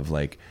idea of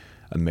like,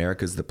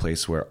 America's the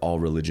place where all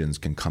religions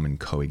can come and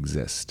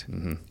coexist.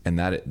 Mm-hmm. And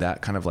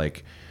that kind of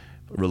like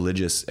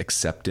religious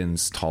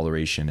acceptance,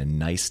 toleration, and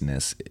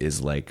niceness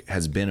is like,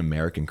 has been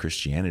American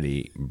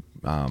Christianity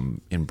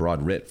in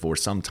broad writ for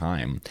some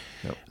time.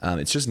 Yep.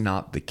 It's just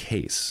not the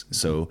case. Mm-hmm.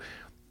 So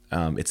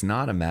it's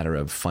not a matter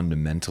of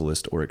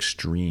fundamentalist or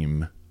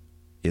extreme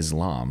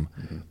Islam.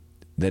 Mm-hmm.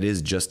 That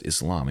is just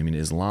Islam. I mean,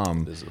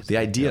 Islam, the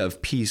idea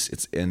of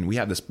peace, and we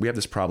have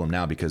this problem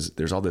now because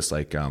there's all this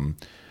like,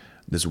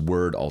 this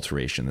word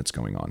alteration that's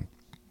going on.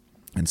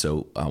 And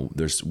so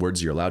there's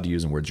words you're allowed to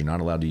use and words you're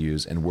not allowed to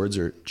use, and words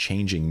are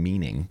changing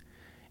meaning.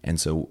 And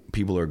so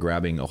people are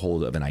grabbing a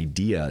hold of an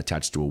idea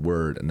attached to a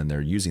word, and then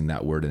they're using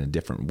that word in a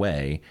different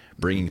way,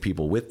 bringing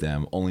people with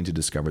them, only to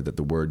discover that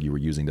the word you were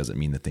using doesn't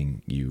mean the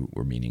thing you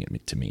were meaning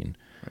it to mean.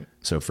 Right.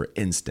 So for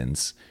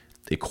instance,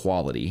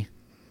 equality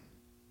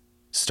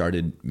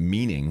started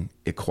meaning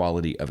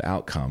equality of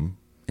outcome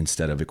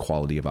instead of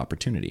equality of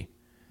opportunity.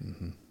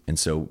 Mm-hmm. And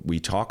so we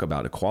talk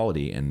about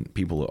equality, and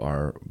people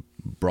are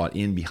brought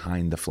in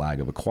behind the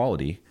flag of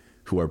equality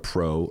who are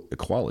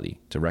pro-equality,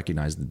 to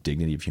recognize the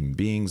dignity of human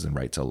beings and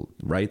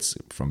rights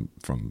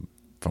from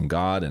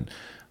God. And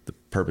the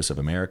purpose of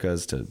America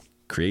is to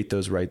create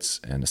those rights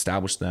and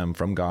establish them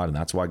from God. And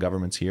that's why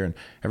government's here. And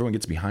everyone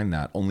gets behind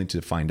that, only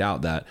to find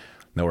out that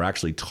no, we're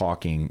actually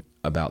talking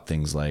about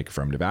things like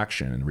affirmative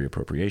action and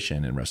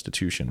reappropriation and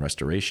restitution,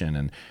 restoration.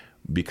 And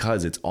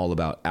because it's all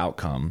about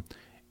outcome.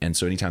 And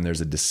so anytime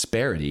there's a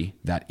disparity,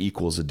 that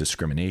equals a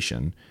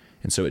discrimination.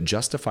 And so it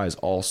justifies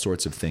all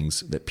sorts of things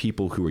that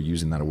people who are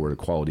using that word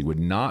equality would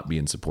not be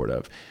in support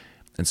of.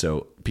 And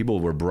so people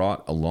were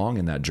brought along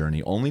in that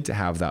journey only to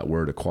have that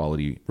word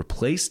equality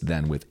replaced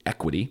then with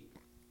equity,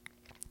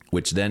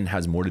 which then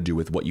has more to do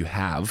with what you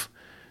have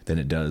than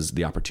it does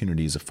the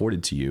opportunities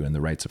afforded to you and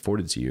the rights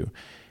afforded to you.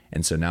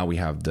 And so now we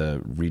have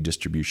the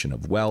redistribution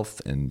of wealth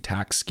and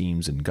tax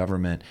schemes and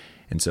government.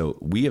 And so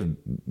we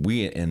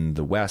in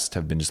the West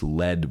have been just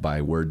led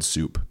by word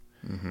soup.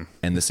 Mm-hmm.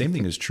 And the same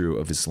thing is true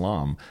of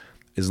Islam.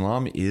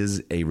 Islam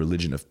is a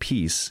religion of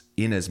peace,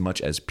 in as much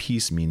as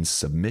peace means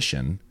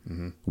submission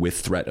mm-hmm. with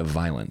threat of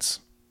violence.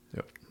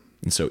 Yep.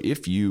 And so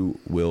if you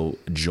will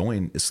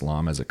join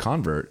Islam as a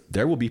convert,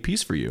 there will be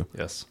peace for you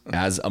yes.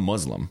 as a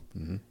Muslim.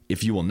 Mm-hmm.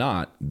 If you will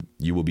not,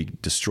 you will be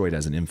destroyed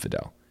as an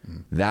infidel.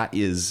 Mm-hmm. That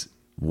is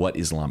what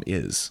Islam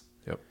is.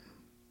 Yep.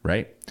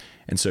 Right?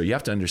 And so you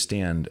have to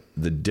understand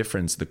the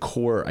difference, the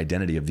core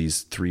identity of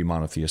these three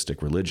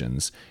monotheistic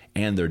religions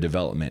and their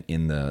development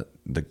in the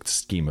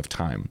scheme of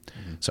time.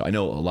 Mm-hmm. So I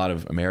know a lot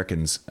of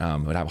Americans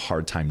would have a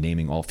hard time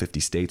naming all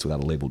 50 states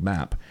without a labeled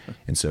map.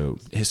 And so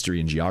history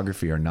and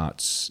geography are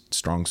not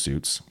strong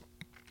suits.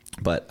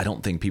 But I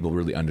don't think people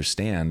really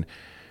understand,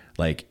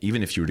 like,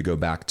 even if you were to go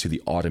back to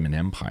the Ottoman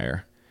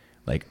Empire,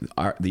 like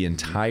the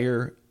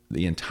entire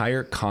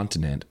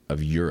continent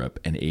of Europe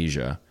and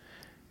Asia,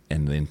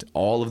 and then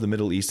all of the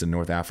Middle East and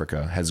North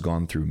Africa has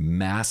gone through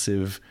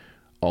massive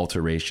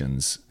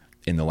alterations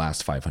in the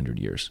last 500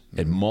 years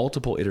at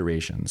multiple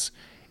iterations.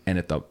 And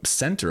at the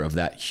center of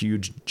that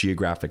huge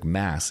geographic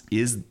mass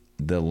is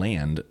the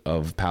land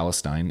of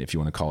Palestine, if you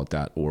want to call it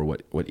that, or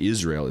what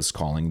Israel is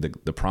calling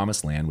the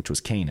promised land, which was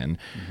Canaan.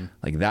 Mm-hmm.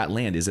 Like that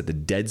land is at the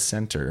dead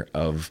center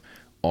of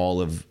all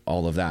of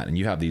that. And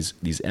you have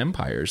these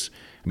empires.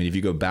 I mean, if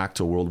you go back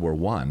to World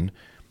War I,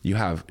 you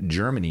have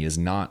Germany is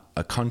not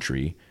a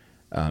country.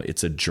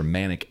 It's a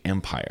Germanic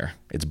empire.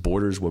 Its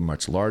borders were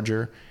much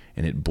larger,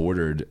 and it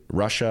bordered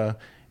Russia.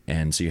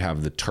 And so you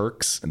have the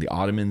Turks and the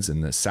Ottomans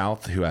in the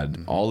south who had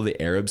mm-hmm. all of the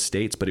Arab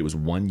states, but it was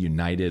one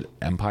united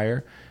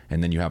empire.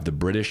 And then you have the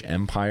British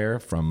Empire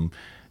from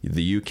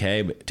the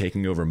UK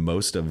taking over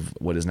most of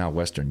what is now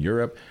Western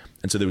Europe.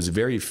 And so there was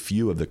very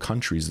few of the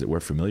countries that we're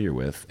familiar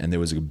with. And there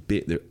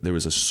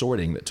was a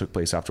sorting that took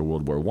place after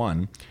World War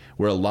I,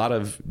 where a lot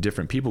of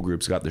different people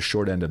groups got the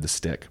short end of the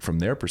stick from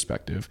their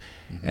perspective.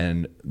 Mm-hmm.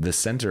 And the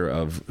center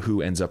of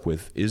who ends up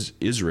with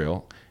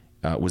Israel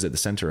was at the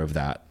center of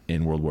that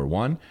in World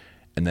War I,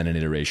 and then an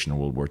iteration in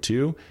World War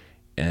II.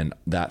 And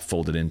that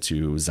folded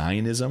into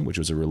Zionism, which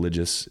was a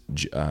religious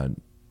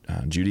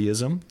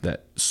Judaism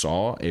that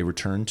saw a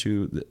return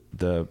to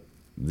the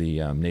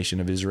nation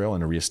of Israel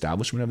and a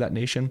reestablishment of that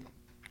nation.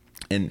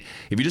 And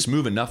if you just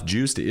move enough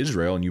Jews to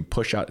Israel and you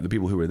push out the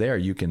people who were there,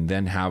 you can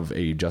then have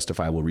a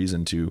justifiable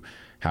reason to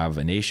have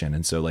a nation.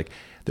 And so, like,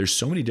 there's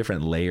so many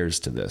different layers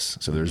to this.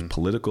 So there's mm-hmm.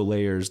 political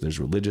layers, there's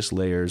religious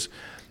layers.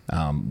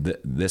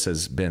 This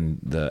has been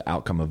the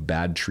outcome of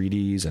bad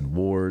treaties and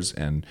wars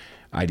and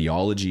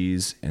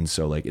ideologies. And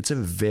so like, it's a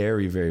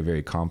very, very,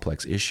 very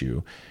complex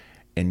issue.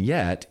 And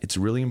yet it's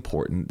really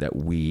important that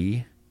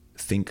we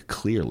think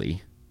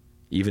clearly,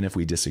 even if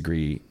we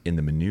disagree in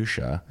the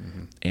minutia,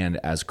 and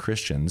as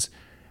Christians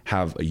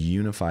have a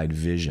unified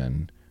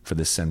vision for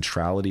the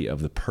centrality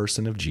of the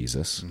person of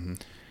Jesus,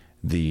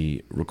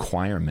 the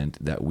requirement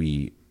that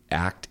we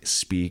act,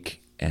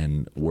 speak,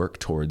 and work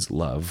towards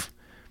love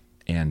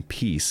and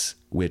peace,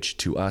 which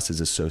to us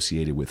is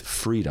associated with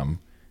freedom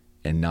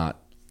and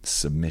not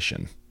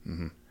submission.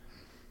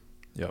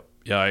 Yep.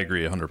 Yeah, I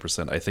agree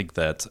 100%. I think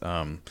that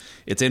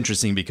it's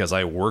interesting because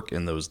I work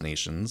in those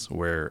nations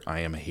where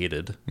I am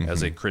hated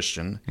as a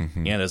Christian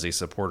and as a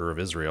supporter of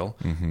Israel.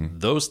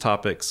 Those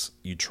topics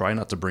you try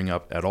not to bring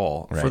up at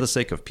all for the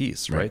sake of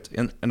peace, right?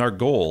 And our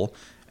goal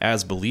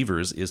as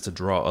believers is to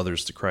draw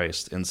others to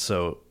Christ. And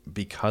so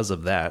because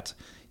of that,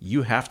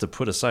 you have to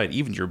put aside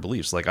even your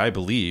beliefs. Like, I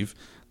believe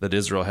that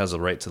Israel has a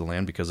right to the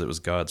land because it was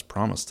God's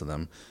promise to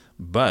them.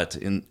 But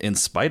in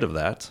spite of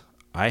that,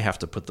 I have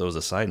to put those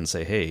aside and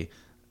say, hey,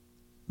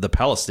 the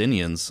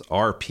Palestinians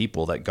are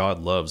people that God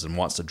loves and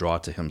wants to draw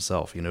to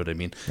himself. You know what I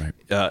mean?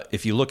 Right.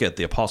 If you look at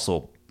the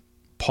Apostle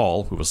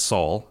Paul, who was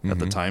Saul at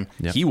the time,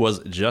 he was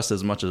just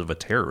as much of a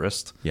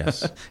terrorist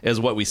as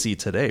what we see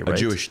today, right? A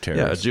Jewish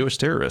terrorist. Yeah, a Jewish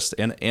terrorist.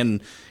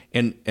 And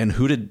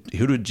who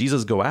did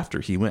Jesus go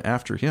after? He went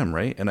after him,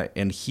 right?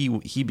 And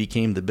he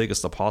became the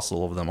biggest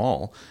apostle of them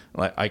all.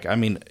 I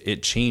mean,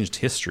 it changed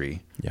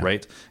history,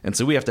 right? And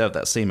so we have to have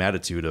that same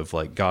attitude of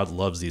like, God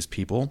loves these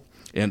people,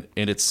 and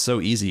it's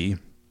so easy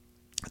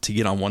to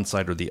get on one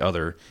side or the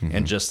other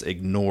and just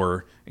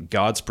ignore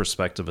God's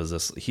perspective as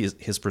this.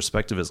 His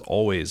perspective is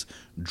always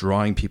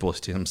drawing people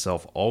to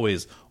himself,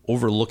 always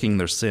overlooking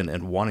their sin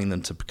and wanting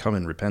them to come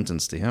in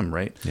repentance to him,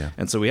 right? Yeah.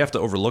 And so we have to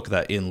overlook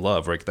that in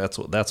love, right? That's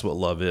what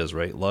love is,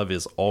 right? Love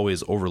is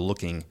always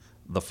overlooking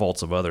the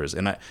faults of others.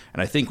 And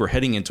I think we're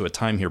heading into a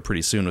time here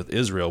pretty soon with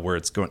Israel where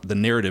the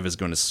narrative is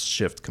going to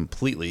shift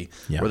completely,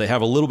 where they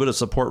have a little bit of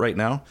support right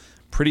now.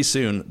 Pretty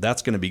soon,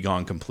 that's going to be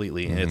gone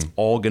completely, and it's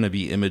all going to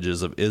be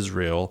images of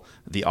Israel,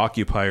 the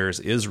occupiers,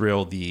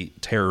 Israel, the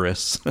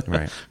terrorists,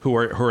 who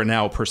are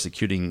now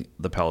persecuting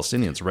the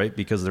Palestinians, right?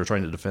 Because they're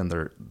trying to defend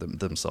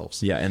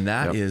themselves. Yeah, and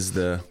that is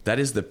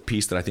the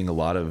piece that I think a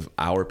lot of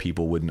our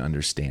people wouldn't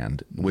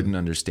understand. Wouldn't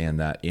understand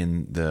that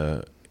in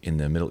the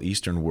Middle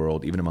Eastern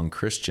world, even among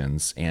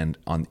Christians, and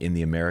in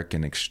the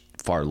American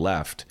far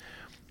left,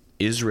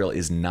 Israel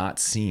is not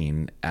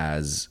seen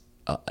as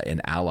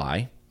an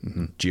ally.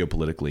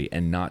 Geopolitically,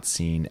 and not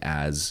seen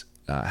as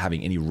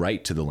having any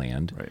right to the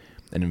land. Right.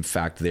 And in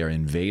fact, they're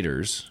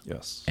invaders.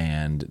 Yes.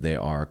 And they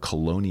are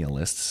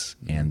colonialists,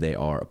 and they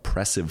are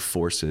oppressive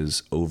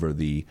forces over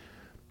the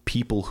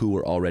people who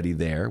were already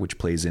there, which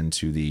plays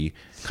into the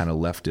kind of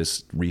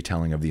leftist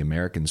retelling of the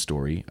American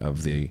story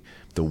of the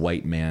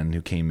white man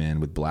who came in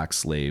with black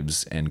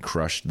slaves and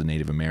crushed the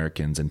Native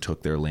Americans and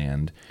took their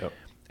land. Yep.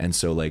 And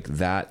so like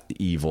that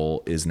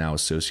evil is now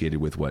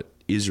associated with what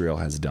Israel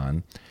has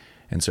done.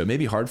 And so it may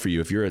be hard for you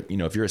if you're a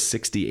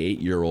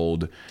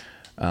 68-year-old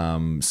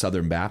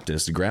Southern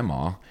Baptist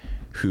grandma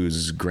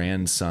whose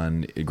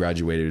grandson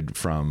graduated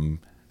from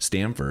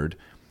Stanford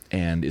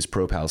and is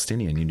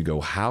pro-Palestinian. You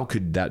go, how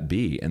could that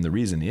be? And the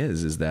reason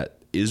is that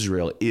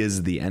Israel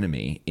is the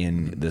enemy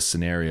in the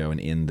scenario and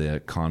in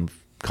the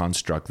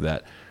construct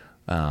that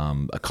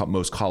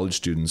most college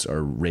students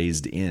are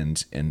raised in,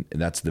 and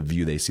that's the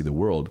view they see the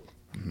world.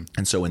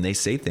 And so when they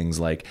say things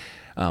like,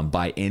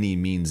 by any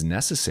means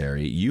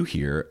necessary,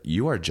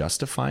 you are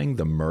justifying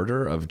the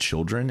murder of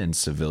children and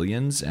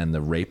civilians and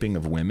the raping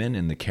of women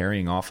and the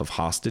carrying off of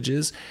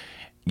hostages.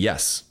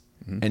 Yes.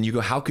 And you go,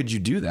 how could you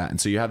do that? And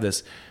so you have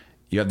these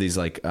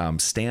like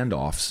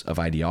standoffs of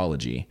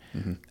ideology.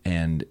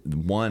 And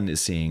one is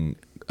seeing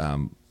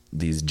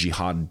these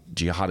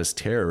jihadist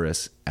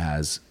terrorists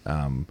as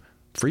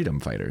freedom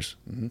fighters,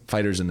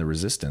 fighters in the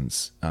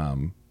resistance,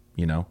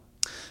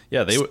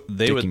 Yeah, they would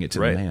it to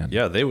the man.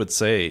 Yeah, they would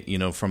say,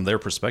 from their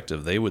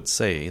perspective, they would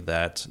say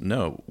that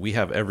no, we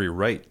have every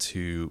right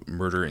to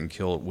murder and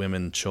kill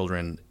women,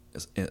 children,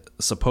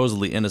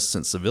 supposedly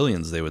innocent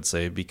civilians. They would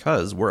say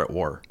because we're at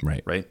war,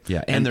 right?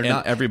 Yeah, and they're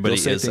not. Everybody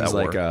they'll say is things at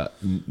war. Like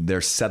they're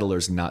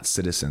settlers, not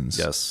citizens.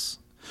 Yes,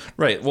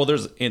 right. Well,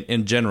 there's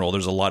in general,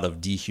 there's a lot of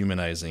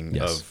dehumanizing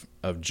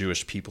of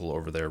Jewish people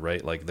over there,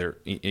 right? Like they're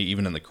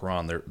even in the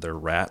Quran, they're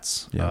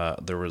rats. Yeah.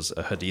 There was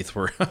a hadith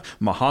where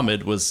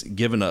Muhammad was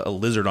given a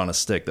lizard on a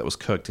stick that was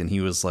cooked, and he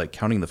was like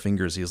counting the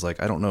fingers. He was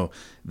like, I don't know,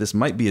 this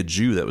might be a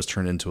Jew that was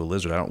turned into a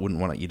lizard.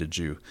 wouldn't want to eat a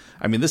Jew.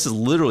 I mean, this is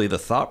literally the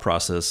thought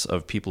process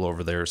of people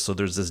over there. So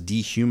there's this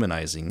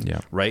dehumanizing,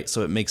 right?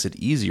 So it makes it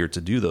easier to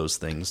do those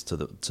things to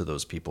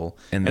those people,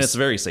 and it's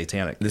very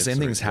satanic. The same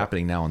thing is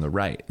happening now on the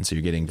right, and so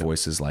you're getting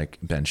voices like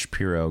Ben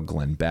Shapiro,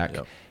 Glenn Beck.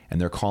 And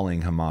they're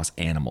calling Hamas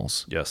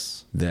animals.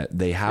 Yes. That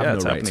they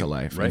have no right to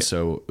life. Right. And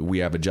so we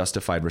have a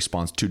justified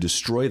response to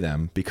destroy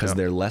them because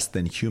they're less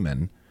than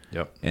human.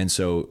 Yep. And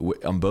so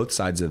on both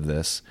sides of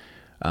this,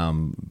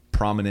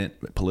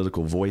 prominent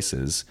political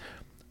voices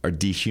are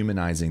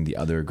dehumanizing the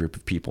other group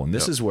of people. And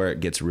this is where it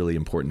gets really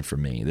important for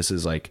me. This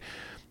is like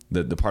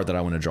the part that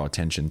I want to draw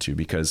attention to,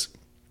 because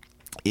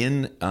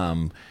in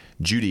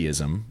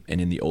Judaism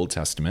and in the Old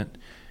Testament,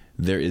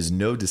 there is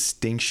no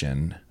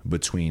distinction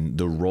between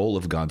the role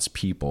of God's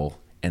people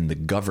and the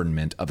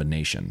government of a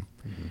nation.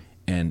 Mm-hmm.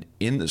 And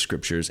in the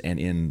scriptures and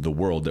in the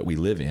world that we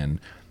live in,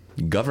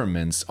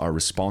 governments are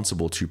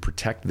responsible to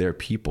protect their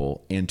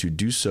people and to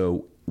do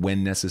so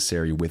when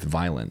necessary with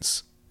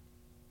violence.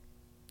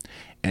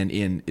 And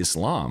in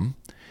Islam,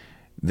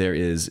 there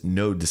is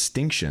no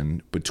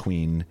distinction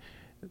between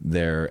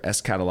their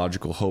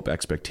eschatological hope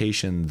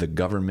expectation, the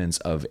governments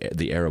of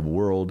the Arab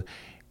world,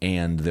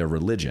 and their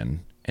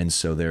religion. And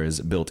so there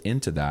is built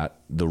into that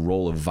the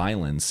role of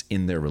violence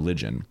in their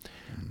religion.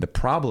 Mm-hmm. The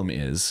problem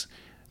is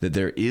that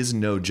there is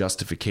no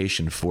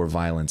justification for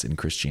violence in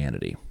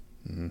Christianity.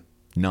 Mm-hmm.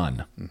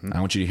 None. Mm-hmm. I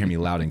want you to hear me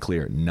loud and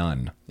clear.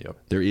 None. Yep.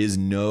 There is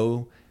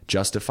no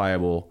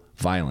justifiable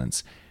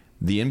violence.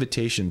 The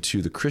invitation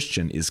to the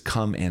Christian is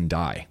come and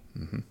die,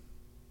 mm-hmm.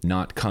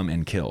 not come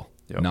and kill,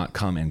 not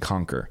come and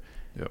conquer.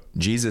 Yep.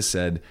 Jesus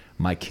said,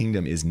 my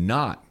kingdom is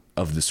not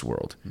of this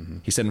world. Mm-hmm.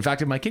 He said, in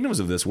fact, if my kingdom was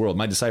of this world,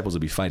 my disciples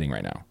would be fighting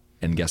right now.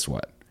 And guess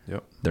what?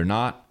 Yep. They're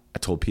not. I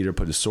told Peter,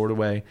 put his sword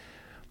away.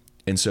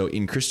 And so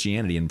in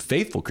Christianity, in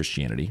faithful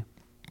Christianity,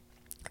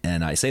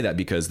 and I say that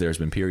because there's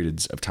been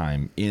periods of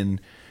time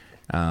in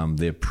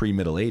the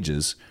pre-Middle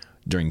Ages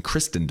during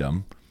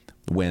Christendom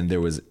when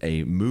there was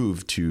a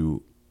move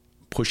to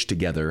push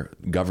together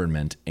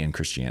government and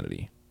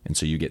Christianity. And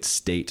so you get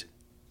state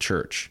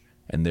church.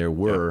 And there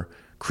were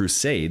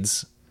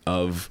crusades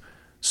of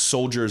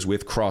soldiers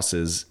with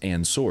crosses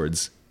and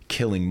swords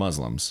killing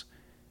Muslims.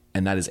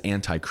 And that is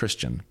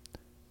anti-Christian.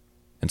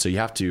 And so you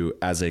have to,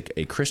 as a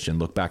Christian,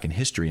 look back in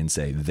history and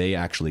say, they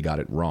actually got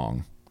it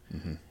wrong.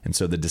 Mm-hmm. And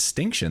so the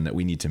distinction that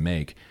we need to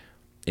make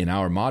in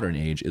our modern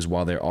age is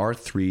while there are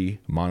 3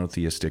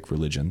 monotheistic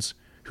religions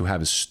who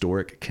have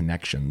historic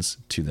connections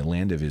to the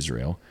land of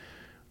Israel,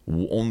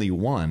 only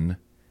one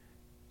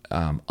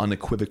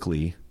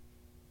unequivocally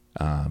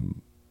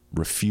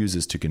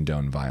refuses to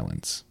condone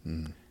violence.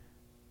 Mm.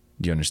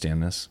 Do you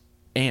understand this?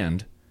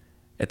 And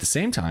at the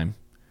same time,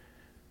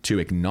 to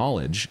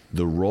acknowledge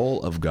the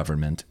role of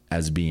government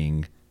as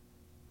being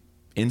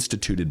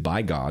instituted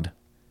by God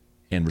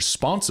and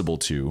responsible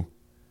to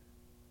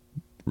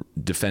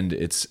defend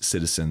its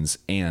citizens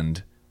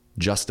and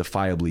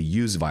justifiably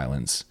use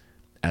violence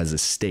as a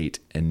state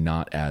and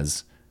not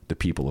as the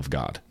people of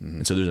God. Mm-hmm.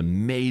 And so there's a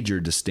major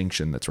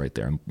distinction that's right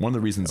there. And one of the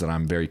reasons that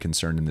I'm very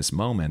concerned in this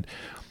moment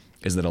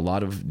is that a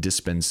lot of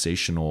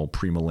dispensational,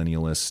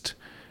 premillennialist,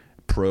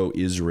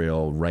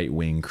 pro-Israel,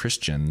 right-wing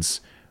Christians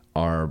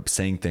are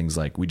saying things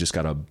like, we just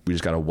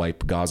gotta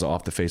wipe Gaza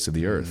off the face of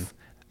the earth. Mm-hmm.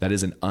 That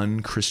is an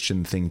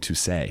un-Christian thing to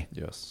say.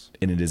 Yes.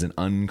 And it is an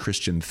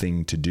un-Christian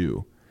thing to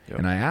do. Yep.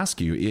 And I ask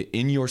you,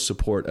 in your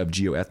support of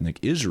geo-ethnic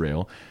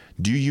Israel,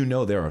 do you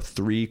know there are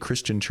 3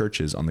 Christian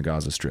churches on the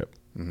Gaza Strip?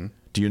 Mm-hmm.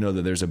 Do you know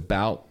that there's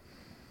about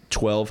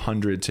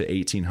 1,200 to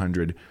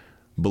 1,800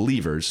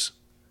 believers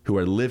who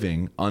are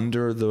living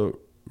under the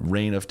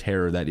reign of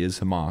terror that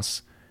is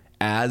Hamas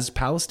as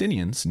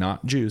Palestinians,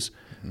 not Jews,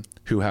 mm-hmm.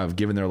 who have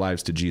given their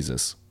lives to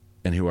Jesus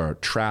and who are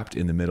trapped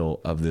in the middle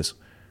of this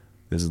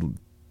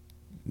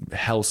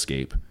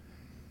hellscape?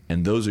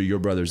 And those are your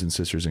brothers and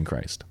sisters in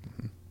Christ.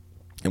 Mm-hmm.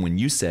 And when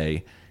you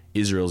say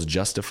Israel's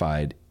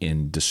justified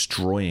in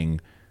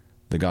destroying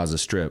the Gaza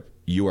Strip,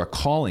 you are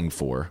calling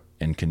for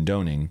and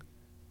condoning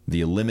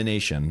the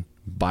elimination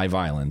by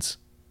violence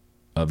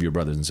of your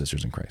brothers and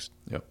sisters in Christ.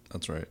 Yep,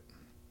 that's right.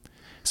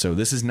 So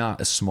this is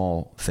not a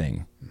small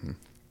thing. Mm-hmm.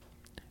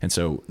 And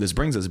so this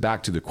brings us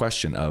back to the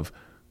question of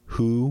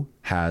who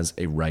has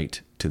a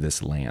right to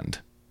this land?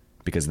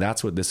 Because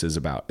that's what this is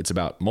about. It's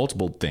about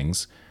multiple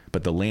things,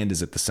 but the land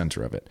is at the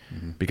center of it.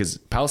 Mm-hmm. Because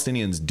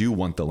Palestinians do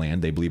want the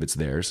land. They believe it's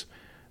theirs.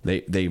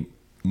 They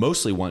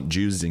mostly want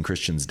Jews and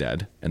Christians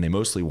dead, and they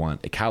mostly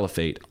want a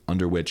caliphate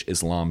under which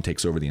Islam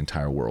takes over the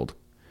entire world.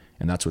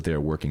 And that's what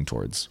they're working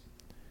towards.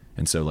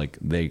 And so like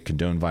they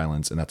condone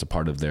violence, and that's a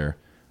part of their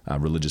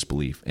religious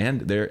belief.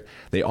 And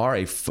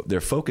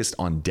they're focused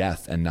on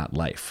death and not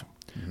life.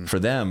 Mm-hmm. For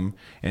them,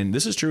 and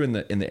this is true in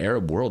the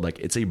Arab world, like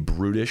it's a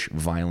brutish,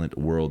 violent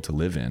world to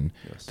live in.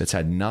 Yes. That's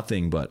had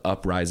nothing but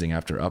uprising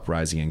after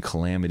uprising and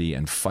calamity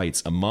and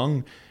fights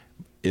among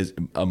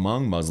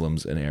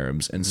Muslims and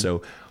Arabs. And mm-hmm.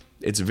 so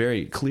it's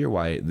very clear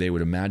why they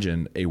would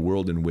imagine a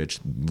world in which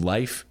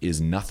life is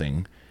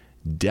nothing,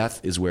 death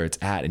is where it's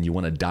at, and you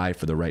want to die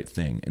for the right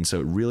thing. And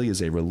so it really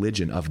is a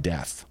religion of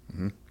death.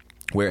 Mm-hmm.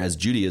 Whereas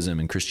Judaism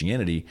and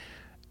Christianity,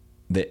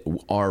 they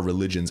are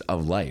religions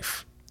of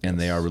life, and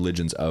they are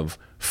religions of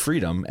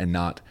freedom and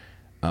not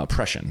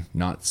oppression,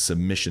 not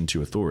submission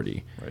to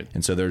authority. Right.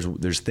 And so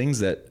there's things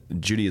that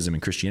Judaism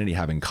and Christianity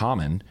have in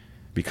common,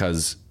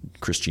 because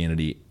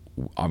Christianity,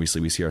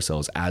 obviously we see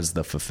ourselves as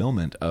the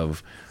fulfillment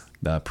of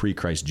the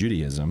pre-Christ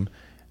Judaism.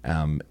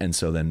 And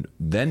so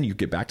then you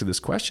get back to this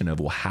question of,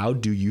 well, how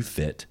do you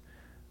fit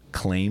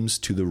claims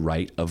to the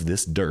right of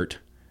this dirt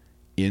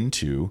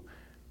into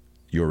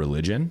your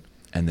religion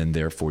and then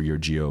therefore your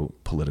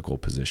geopolitical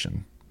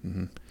position.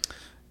 Mm-hmm.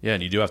 Yeah,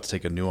 and you do have to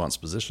take a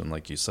nuanced position,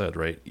 like you said,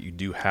 right? You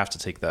do have to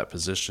take that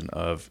position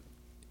of,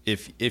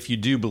 if you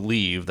do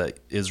believe that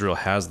Israel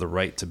has the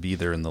right to be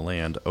there in the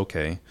land,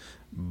 okay,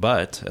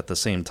 but at the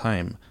same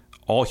time,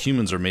 all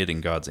humans are made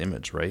in God's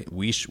image, right?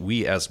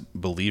 We as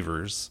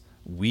believers,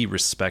 we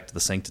respect the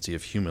sanctity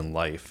of human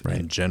life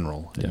in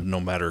general, no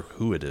matter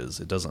who it is.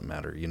 It doesn't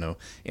matter,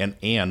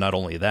 And not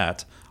only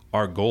that,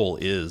 our goal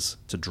is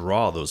to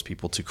draw those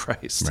people to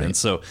Christ. Right. And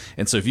so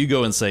if you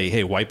go and say,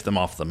 hey, wipe them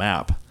off the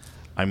map,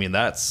 I mean,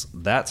 that's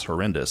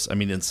horrendous. I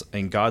mean, it's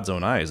in God's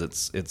own eyes.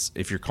 It's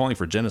if you're calling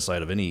for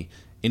genocide of any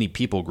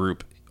people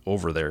group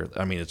over there,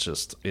 I mean,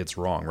 it's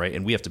wrong, right?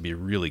 And we have to be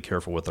really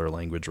careful with our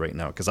language right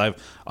now, because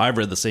I've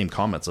read the same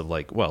comments of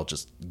like, well,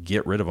 just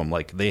get rid of them.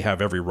 Like, they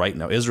have every right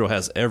now. Israel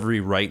has every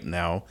right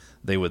now,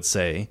 they would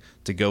say,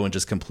 to go and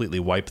just completely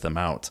wipe them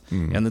out.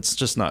 And it's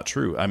just not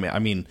true. I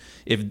mean,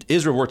 if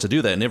Israel were to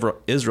do that, and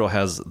Israel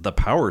has the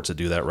power to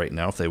do that right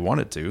now, if they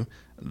wanted to,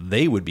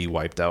 they would be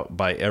wiped out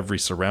by every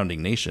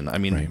surrounding nation. I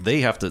mean, they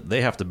have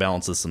to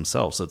balance this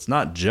themselves. So it's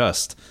not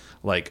just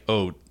like,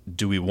 oh,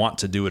 do we want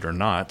to do it or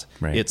not?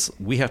 Right.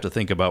 We have to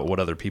think about what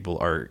other people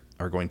are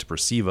going to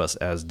perceive us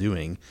as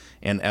doing.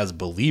 And as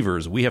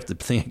believers, we have to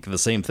think the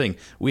same thing.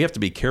 We have to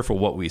be careful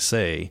what we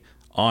say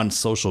on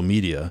social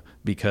media,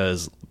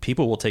 because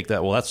people will take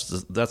that, well,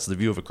 that's the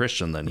view of a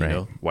Christian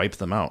then, wipe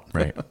them out.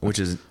 Right. Which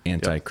is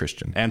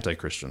anti-Christian.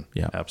 Anti-Christian.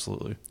 Yeah.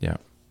 Absolutely. Yeah.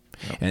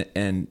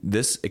 And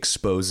this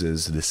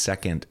exposes the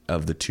second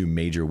of the two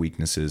major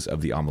weaknesses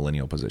of the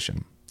amillennial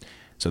position.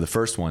 So the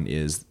first one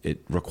is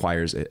it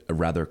requires a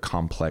rather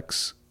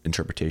complex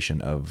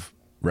interpretation of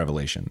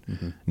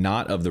Revelation,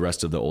 not of the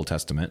rest of the Old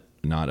Testament,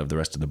 not of the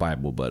rest of the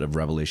Bible, but of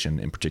Revelation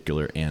in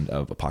particular and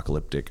of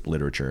apocalyptic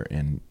literature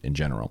in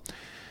general.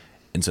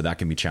 And so that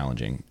can be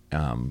challenging.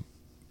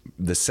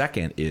 The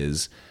second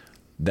is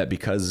that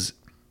because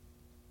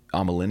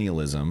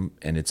amillennialism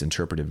and its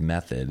interpretive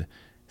method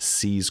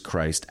sees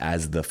Christ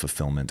as the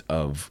fulfillment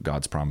of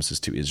God's promises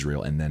to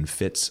Israel, and then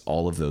fits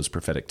all of those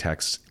prophetic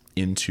texts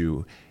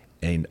into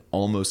an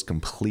almost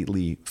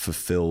completely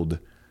fulfilled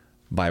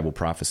Bible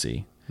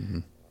prophecy.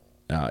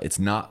 It's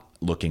not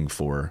looking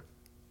for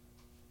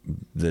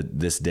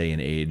this day and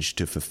age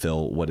to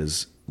fulfill what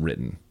is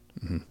written.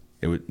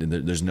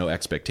 There's no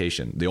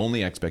expectation. The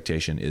only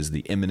expectation is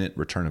the imminent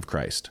return of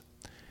Christ,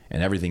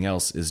 and everything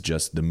else is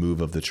just the move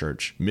of the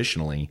church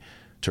missionally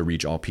to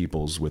reach all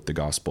peoples with the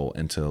gospel,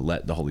 and to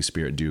let the Holy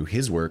Spirit do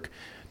his work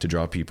to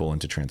draw people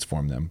and to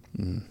transform them.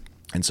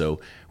 And so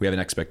we have an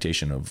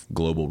expectation of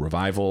global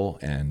revival,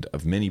 and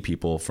of many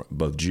people,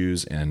 both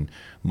Jews and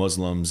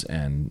Muslims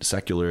and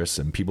secularists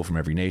and people from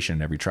every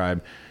nation, every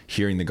tribe,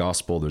 hearing the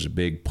gospel. There's a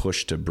big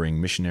push to bring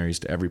missionaries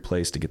to every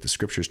place to get the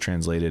scriptures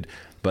translated,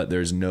 but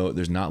there's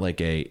not like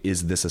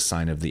is this a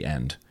sign of the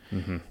end?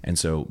 And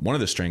so one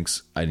of the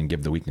strengths, I didn't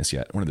give the weakness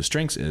yet. One of the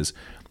strengths is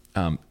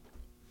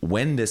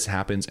when this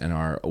happens, and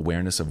our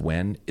awareness of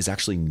when is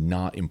actually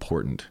not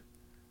important.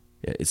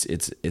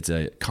 It's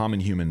a common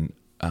human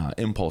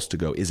impulse to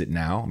go, is it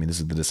now? I mean, this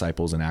is the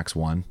disciples in Acts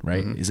 1,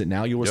 right? Is it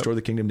now you'll restore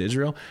the kingdom to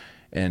Israel?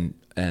 And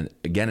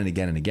again and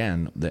again and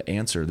again, the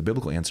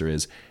biblical answer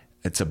is,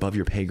 it's above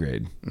your pay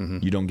grade.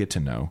 You don't get to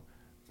know.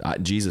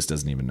 Jesus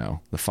doesn't even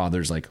know. The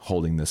Father's like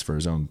holding this for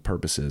his own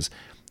purposes.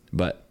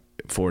 But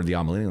for the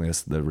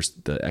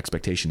amillennialists, the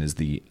expectation is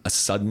a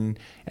sudden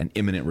and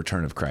imminent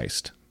return of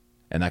Christ.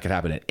 And that could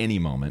happen at any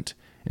moment.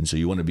 And so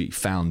you want to be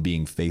found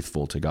being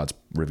faithful to God's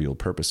revealed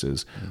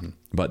purposes.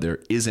 But there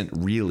isn't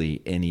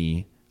really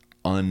any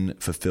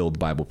unfulfilled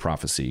Bible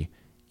prophecy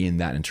in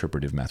that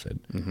interpretive method.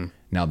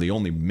 Now, the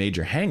only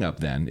major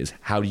hang-up then is,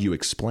 how do you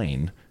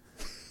explain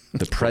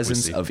the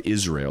presence of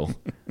Israel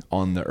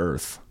on the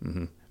earth?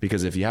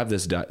 Because if you have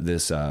this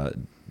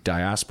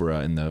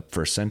diaspora in the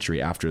first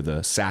century, after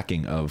the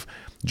sacking of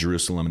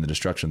Jerusalem and the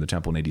destruction of the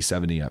temple in AD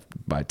 70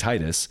 by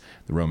Titus,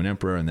 the Roman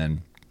emperor, and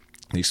then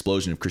the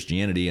explosion of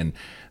Christianity and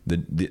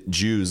the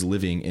Jews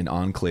living in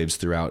enclaves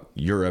throughout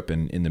Europe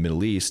and in the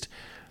Middle East,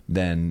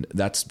 then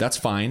that's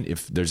fine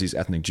if there's these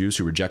ethnic Jews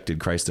who rejected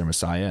Christ their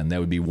Messiah, and that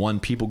would be one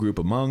people group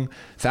among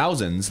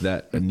thousands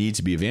that need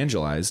to be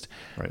evangelized.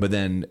 But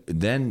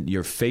then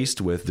you're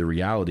faced with the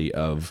reality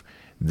of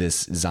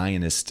this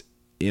Zionist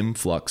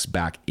influx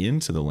back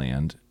into the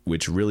land,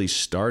 which really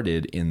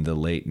started in the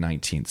late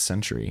 19th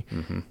century.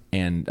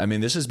 And I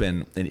mean, this has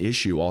been an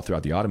issue all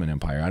throughout the Ottoman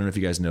Empire. I don't know if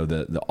you guys know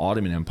that the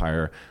Ottoman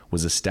Empire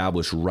was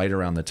established right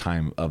around the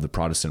time of the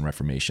Protestant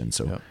Reformation.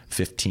 So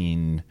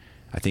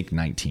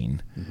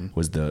 19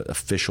 was the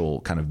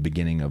official kind of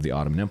beginning of the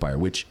Ottoman Empire,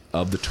 which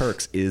of the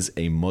Turks is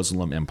a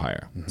Muslim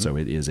empire. So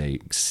it is a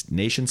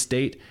nation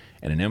state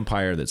and an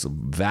empire that's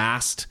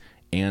vast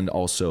and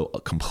also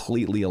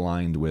completely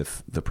aligned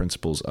with the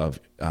principles of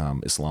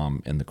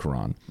Islam and the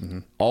Quran.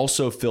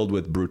 Also filled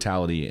with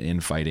brutality,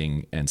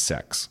 infighting, and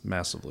sex.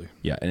 Massively.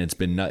 Yeah, and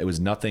it was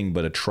nothing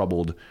but a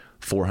troubled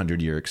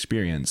 400-year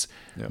experience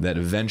that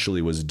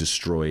eventually was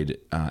destroyed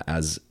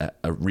as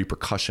a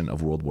repercussion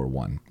of World War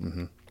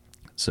I.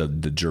 So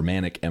the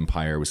Germanic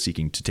Empire was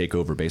seeking to take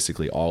over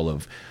basically all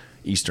of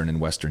Eastern and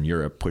Western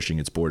Europe, pushing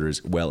its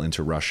borders well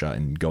into Russia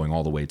and going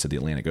all the way to the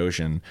Atlantic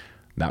Ocean.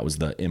 That was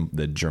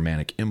the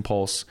Germanic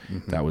impulse.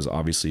 That was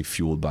obviously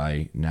fueled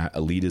by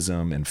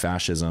elitism and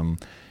fascism.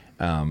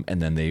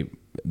 And then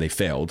they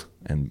failed,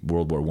 and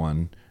World War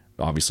I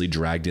obviously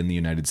dragged in the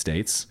United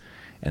States,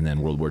 and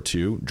then World War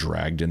II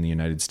dragged in the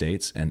United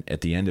States. And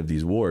at the end of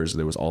these wars,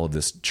 there was all of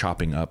this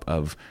chopping up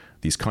of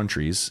these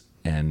countries,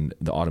 and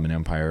the Ottoman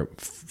Empire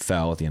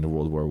fell at the end of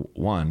World War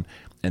I.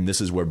 And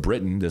this is where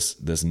Britain,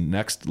 this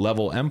next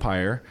level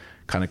empire,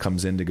 kind of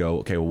comes in to go,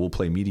 okay, well, we'll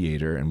play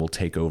mediator and we'll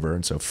take over.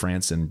 And so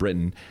France and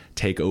Britain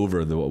take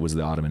over what was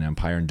the Ottoman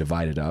Empire and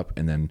divide it up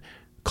and then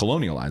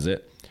colonialize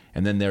it.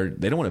 And then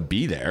they don't want to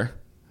be there,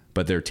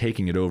 but they're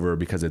taking it over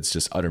because it's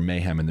just utter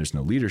mayhem and there's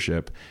no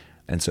leadership.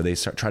 And so they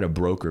try to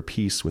broker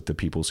peace with the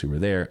peoples who were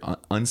there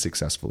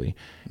unsuccessfully.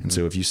 And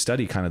so if you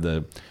study kind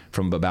of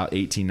from about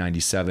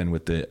 1897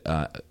 with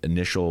the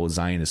initial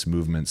Zionist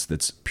movements,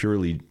 that's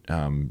purely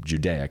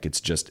Judaic.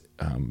 It's just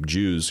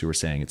Jews who are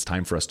saying it's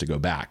time for us to go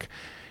back.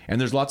 And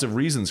there's lots of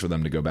reasons for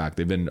them to go back.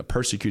 They've been a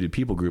persecuted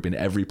people group in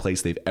every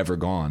place they've ever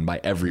gone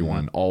by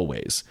everyone,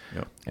 always.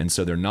 Yep. And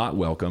so they're not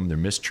welcome. They're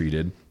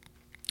mistreated.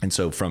 And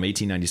so from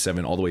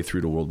 1897 all the way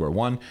through to World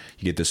War I,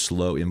 you get this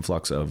slow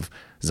influx of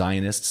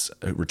Zionists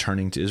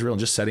returning to Israel and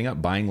just setting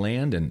up, buying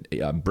land.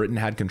 And Britain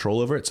had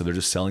control over it, so they're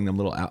just selling them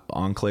little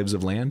enclaves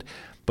of land.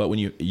 But when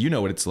you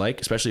know what it's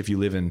like, especially if you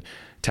live in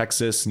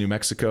Texas, New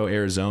Mexico,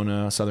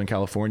 Arizona, Southern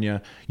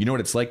California, you know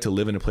what it's like to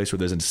live in a place where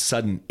there's a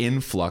sudden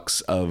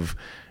influx of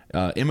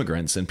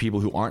immigrants and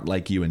people who aren't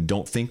like you and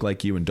don't think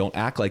like you and don't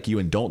act like you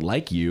and don't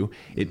like you.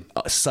 It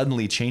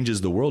suddenly changes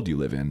the world you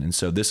live in. And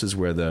so this is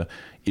where the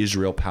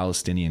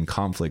Israel-Palestinian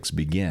conflicts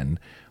begin.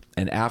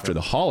 And after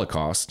the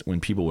Holocaust, when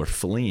people were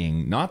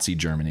fleeing Nazi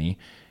Germany,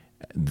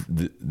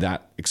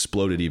 that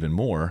exploded even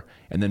more.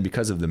 And then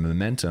because of the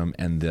momentum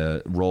and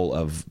the role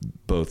of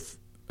both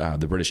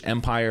the British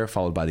Empire,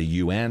 followed by the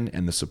UN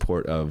and the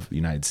support of the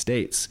United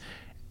States,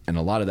 and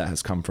a lot of that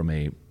has come from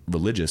a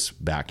religious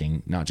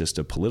backing, not just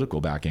a political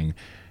backing,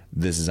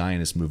 this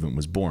Zionist movement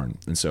was born.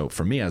 And so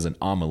for me as an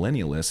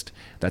amillennialist,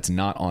 that's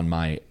not on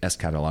my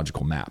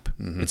eschatological map.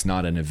 It's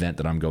not an event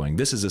that I'm going,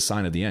 this is a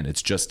sign of the end.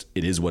 It's just,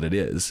 it is what it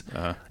is.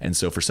 And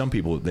so for some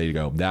people, they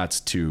go,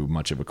 that's too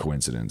much of a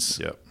coincidence.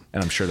 Yep.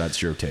 And I'm sure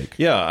that's your take.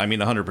 Yeah, I mean,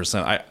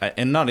 100%.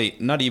 And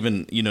not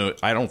even,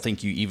 I don't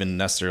think you even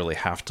necessarily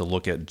have to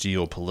look at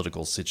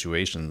geopolitical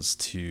situations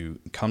to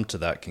come to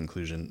that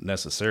conclusion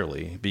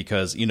necessarily,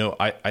 because,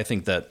 I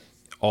think that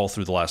all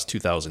through the last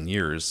 2,000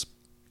 years,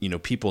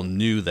 people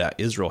knew that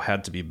Israel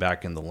had to be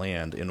back in the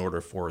land in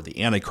order for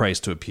the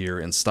Antichrist to appear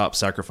and stop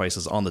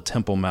sacrifices on the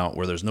Temple Mount,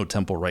 where there's no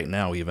temple right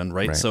now, even,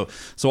 right? So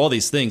all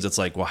these things, it's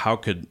like, well, how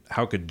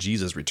could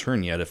Jesus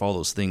return yet if all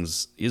those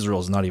things, Israel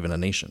is not even a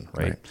nation,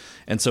 right?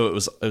 And so it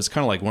was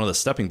kind of like one of the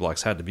stepping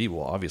blocks had to be,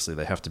 well, obviously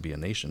they have to be a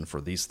nation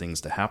for these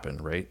things to happen,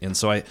 right? And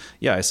so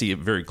I see it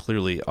very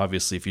clearly.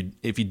 Obviously,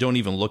 if you don't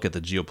even look at the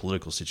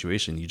geopolitical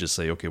situation, you just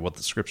say, okay, what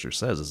the Scripture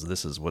says is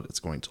this is what it's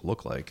going to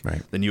look like.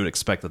 Then you would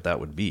expect that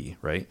would be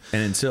right.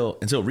 And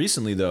until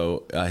recently,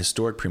 though,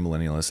 historic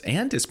premillennialists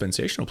and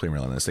dispensational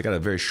premillennialists, they got a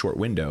very short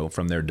window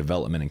from their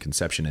development and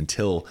conception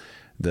until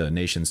the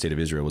nation state of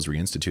Israel was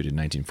reinstituted in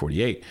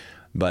 1948.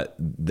 But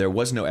there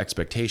was no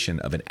expectation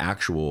of an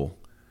actual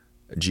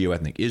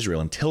geoethnic Israel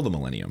until the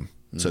millennium.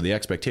 So the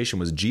expectation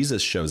was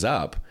Jesus shows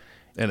up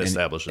and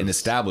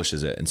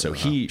establishes it. And so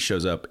he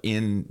shows up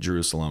in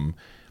Jerusalem.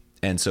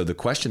 And so the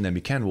question then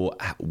became, well,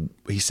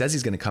 he says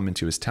he's going to come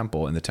into his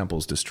temple and the temple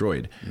is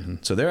destroyed.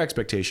 So their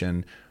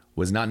expectation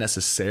was not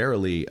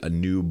necessarily a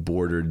new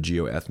bordered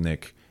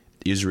geoethnic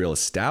Israel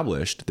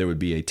established. There would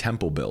be a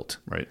temple built.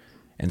 Right.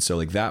 And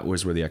so that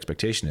was where the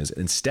expectation is.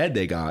 Instead,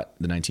 they got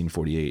the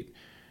 1948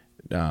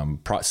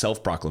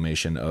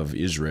 self-proclamation of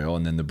Israel,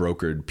 and then the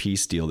brokered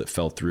peace deal that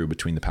fell through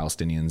between the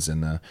Palestinians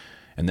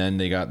and then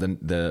they got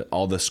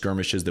all the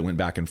skirmishes that went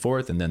back and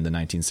forth, and then the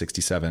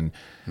 1967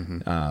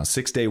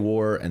 Six-Day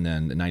War, and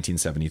then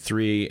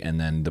 1973,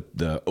 and then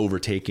the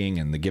overtaking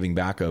and the giving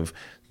back of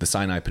the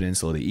Sinai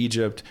Peninsula to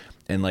Egypt,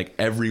 and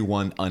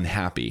everyone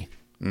unhappy.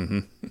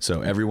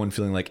 So everyone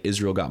feeling like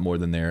Israel got more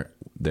than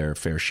their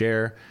fair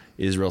share.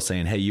 Israel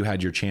saying, hey, you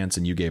had your chance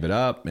and you gave it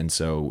up, and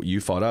so you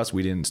fought us.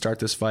 We didn't start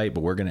this fight,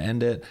 but we're going to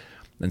end it.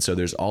 And so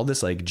there's all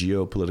this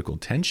geopolitical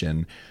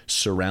tension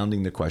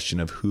surrounding the question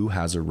of who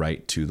has a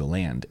right to the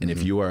land. And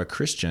if you are a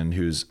Christian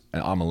who's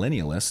an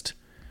amillennialist,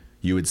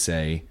 you would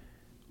say,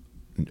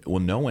 well,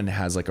 no one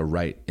has a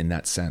right in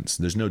that sense.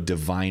 There's no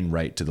divine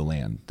right to the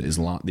land. The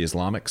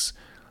Islamics,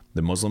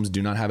 the Muslims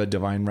do not have a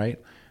divine right.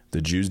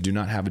 The Jews do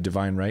not have a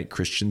divine right.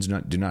 Christians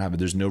do not have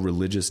there's no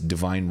religious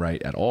divine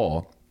right at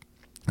all.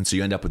 And so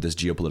you end up with this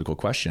geopolitical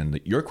question.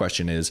 Your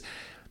question is,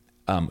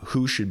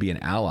 who should be an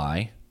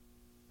ally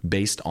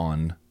based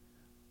on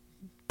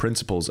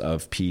principles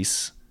of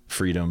peace,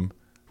 freedom,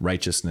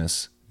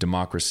 righteousness,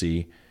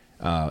 democracy,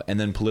 and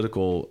then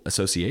political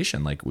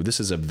association? This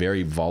is a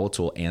very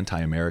volatile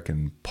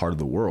anti-American part of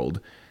the world,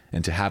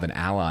 and to have an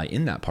ally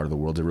in that part of the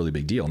world is a really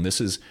big deal. And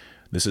this is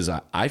This is,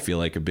 I feel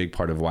like, a big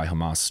part of why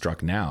Hamas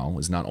struck now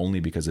is not only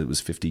because it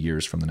was 50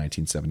 years from the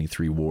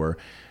 1973 war.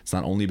 It's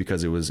not only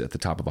because it was at the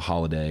top of a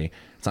holiday.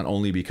 It's not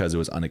only because it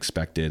was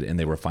unexpected and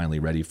they were finally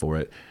ready for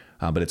it.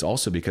 But it's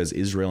also because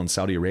Israel and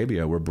Saudi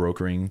Arabia were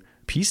brokering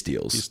peace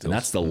deals. And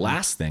that's the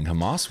last thing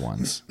Hamas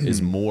wants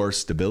is more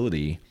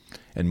stability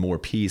and more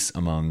peace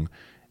among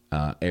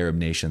Arab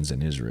nations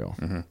and Israel.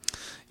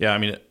 Yeah, I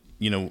mean,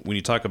 when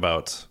you talk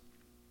about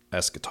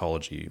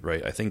eschatology,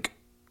 right, I think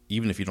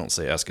even if you don't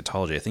say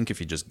eschatology, I think if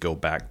you just go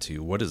back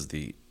to what is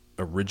the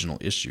original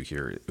issue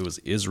here, it was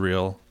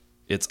Israel.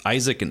 It's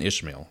Isaac and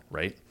Ishmael,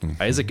 right?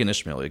 Isaac and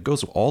Ishmael. It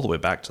goes all the way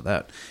back to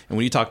that. And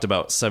when you talked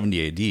about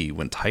 70 AD,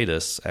 when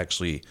Titus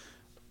actually,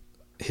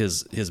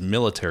 his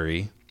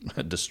military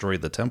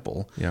destroyed the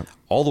temple,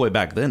 all the way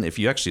back then, if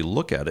you actually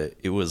look at it,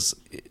 it was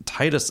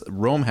Titus.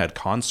 Rome had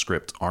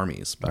conscript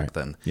armies back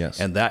then. Yes.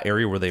 And that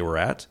area where they were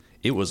at,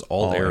 it was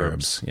all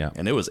Arabs. Yeah.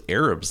 And it was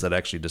Arabs that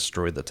actually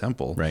destroyed the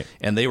temple. Right.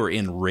 And they were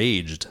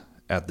enraged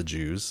at the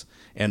Jews,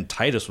 and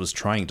Titus was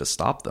trying to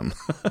stop them.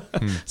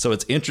 So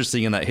it's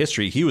interesting in that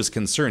history, he was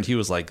concerned. He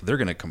was like, they're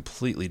going to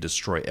completely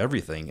destroy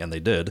everything. And they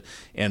did.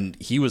 And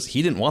he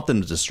didn't want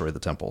them to destroy the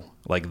temple.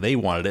 Like, they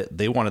wanted it.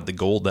 They wanted the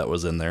gold that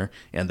was in there,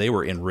 and they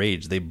were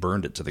enraged. They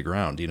burned it to the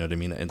ground. You know what I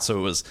mean? And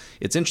so it's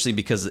interesting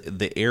because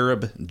the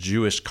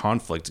Arab-Jewish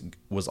conflict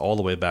was all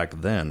the way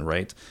back then,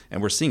 right?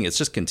 And we're seeing it's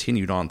just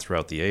continued on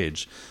throughout the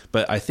age.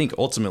 But I think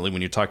ultimately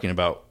when you're talking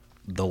about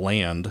the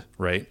land,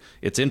 right?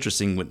 It's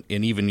interesting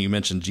and even you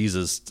mentioned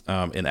Jesus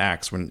in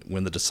Acts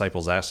when the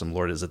disciples asked him,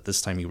 Lord, is it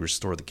this time you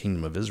restore the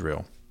kingdom of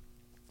Israel?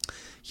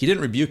 He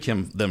didn't rebuke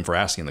them for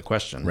asking the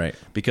question, right?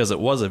 Because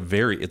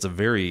it's a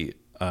very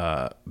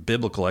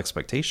biblical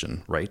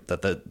expectation, right?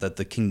 That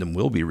the kingdom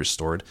will be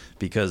restored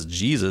because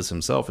Jesus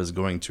himself is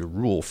going to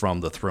rule from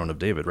the throne of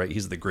David, right?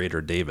 He's the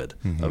greater David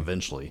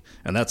eventually.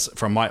 And that's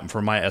from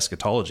my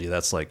eschatology.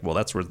 That's like, well,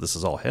 that's where this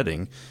is all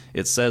heading.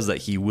 It says that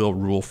he will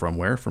rule from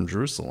where? From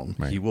Jerusalem.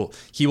 Right.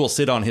 He will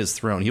sit on his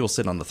throne. He will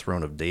sit on the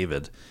throne of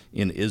David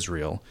in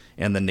Israel,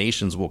 and the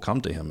nations will come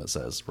to him, it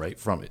says, right?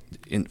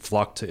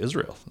 Flock to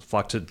Israel,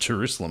 flock to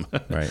Jerusalem.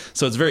 Right.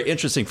 So it's very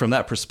interesting from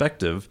that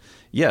perspective.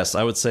 Yes,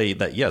 I would say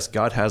that, yes,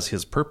 God has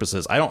his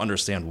purposes. I don't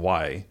understand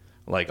why.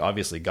 Like,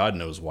 obviously God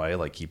knows why,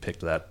 like he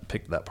picked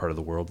that part of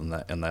the world and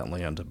that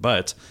land.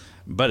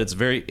 But it's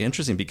very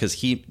interesting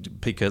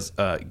because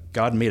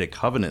God made a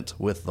covenant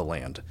with the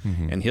land,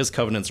 and his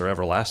covenants are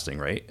everlasting,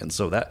 right? And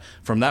so that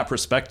from that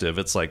perspective,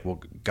 it's like,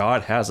 well,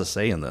 God has a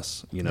say in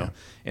this, Yeah.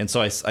 And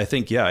so I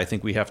think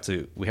we have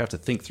to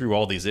think through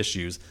all these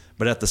issues,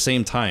 but at the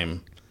same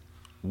time,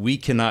 we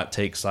cannot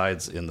take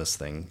sides in this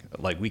thing.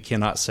 Like, we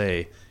cannot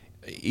say,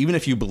 even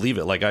if you believe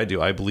it, like I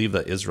do, I believe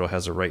that Israel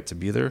has a right to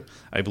be there.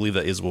 I believe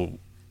that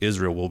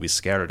Israel will be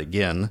scattered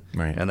again,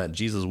 right, and that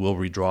Jesus will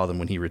redraw them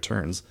when he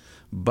returns.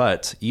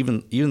 But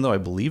even though I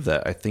believe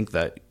that, I think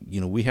that,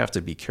 we have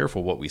to be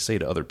careful what we say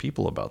to other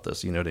people about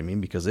this. You know what I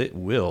mean? Because it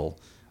will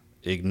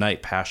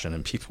ignite passion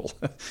in people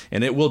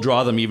and it will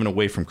draw them even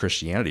away from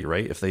Christianity,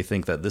 right? If they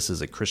think that this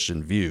is a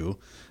Christian view,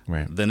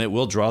 right, then it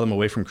will draw them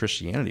away from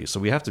Christianity. So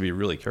we have to be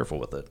really careful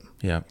with it.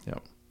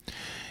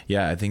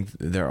 Yeah, I think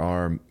there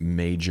are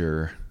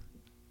major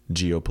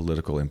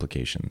geopolitical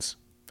implications.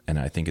 And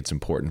I think it's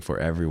important for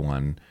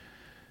everyone,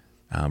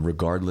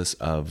 regardless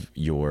of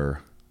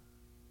your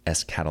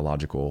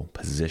eschatological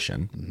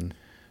position,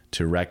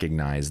 to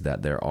recognize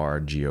that there are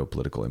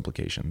geopolitical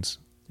implications.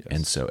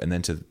 Yes. And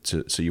then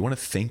so you want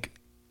to think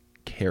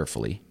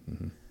carefully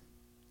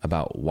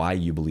about why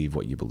you believe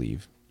what you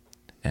believe.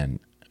 And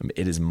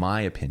it is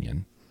my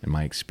opinion and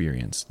my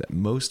experience that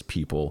most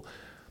people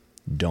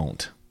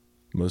don't.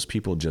 Most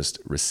people just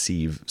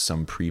receive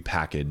some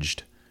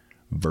prepackaged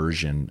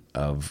version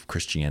of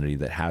Christianity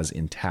that has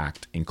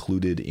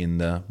included in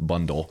the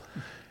bundle,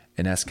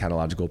 an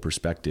eschatological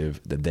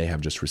perspective that they have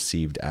just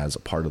received as a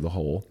part of the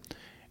whole.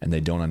 And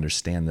they don't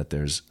understand that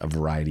there's a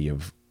variety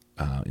of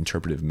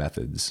interpretive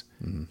methods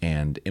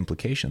and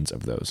implications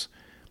of those.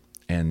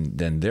 And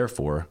then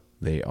therefore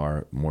they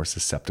are more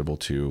susceptible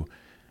to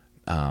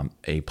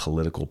a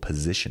political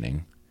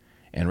positioning.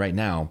 And right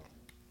now,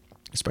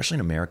 especially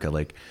in America,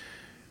 like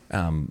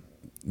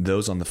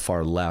those on the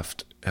far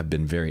left have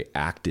been very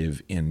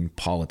active in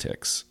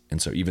politics.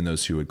 And so even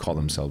those who would call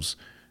themselves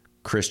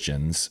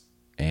Christians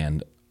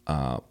and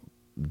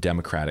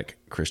democratic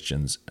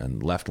Christians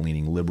and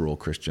left-leaning liberal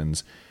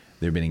Christians,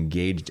 they've been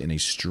engaged in a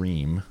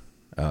stream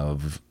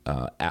of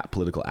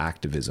political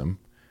activism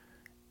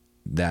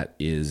that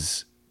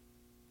is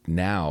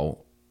now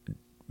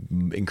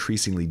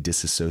increasingly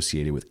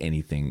disassociated with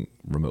anything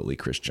remotely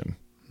Christian.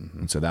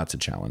 And so that's a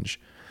challenge.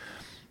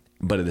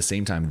 But at the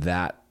same time,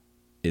 that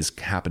is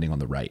happening on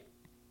the right.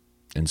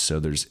 And so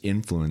there's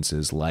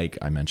influences like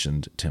I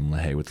mentioned Tim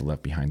LaHaye with the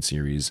Left Behind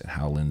series,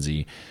 Hal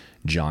Lindsey,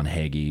 John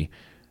Hagee,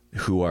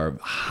 who are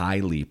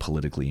highly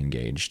politically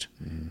engaged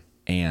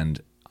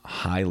and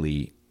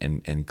highly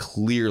and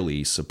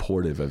clearly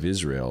supportive of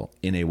Israel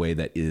in a way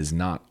that is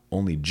not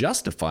only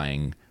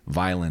justifying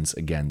violence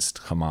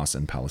against Hamas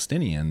and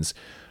Palestinians,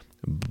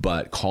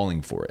 but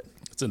calling for it.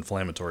 It's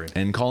inflammatory.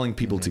 And calling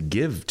people to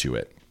give to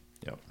it.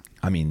 Yep.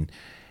 I mean,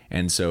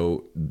 and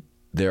so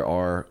there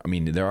are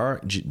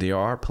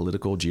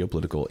political,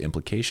 geopolitical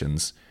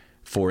implications.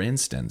 For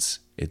instance,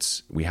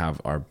 we have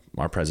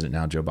our president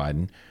now, Joe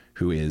Biden,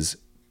 who is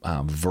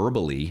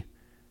verbally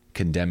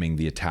condemning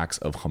the attacks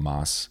of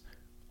Hamas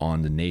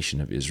on the nation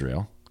of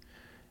Israel.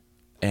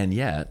 And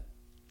yet,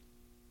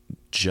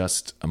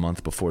 just a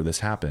month before this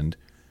happened,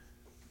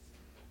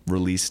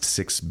 released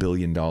 $6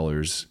 billion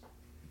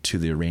to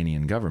the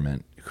Iranian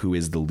government, who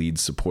is the lead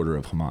supporter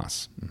of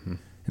Hamas. Mm-hmm.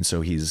 And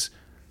so he's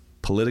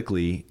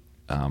politically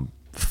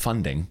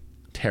funding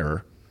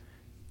terror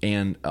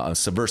and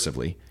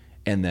subversively,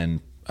 and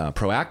then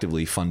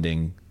proactively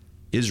funding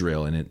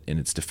Israel in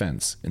its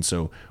defense. And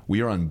so we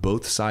are on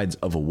both sides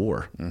of a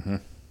war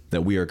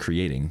that we are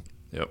creating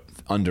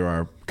under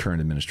our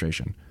current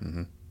administration.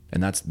 Mm-hmm.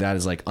 And that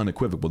is like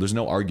unequivocal. There's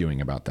no arguing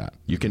about that.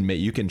 You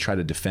can try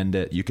to defend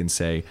it. You can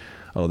say,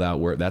 "Oh, that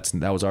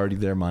was already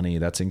their money.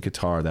 That's in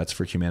Qatar. That's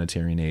for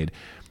humanitarian aid."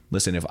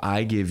 Listen, if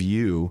I give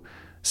you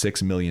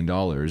 $6 million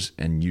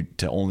and you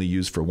to only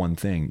use for one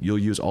thing, you'll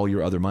use all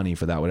your other money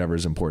for that, whatever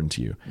is important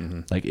to you.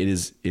 Mm-hmm.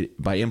 Like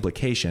by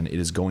implication, it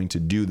is going to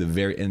do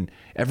and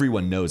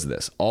everyone knows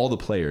this. All the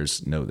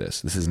players know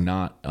this. This is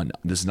not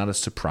a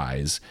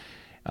surprise.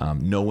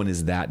 No one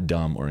is that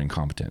dumb or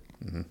incompetent.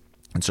 Mm-hmm.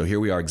 And so here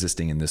we are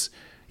existing in this,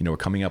 we're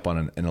coming up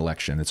on an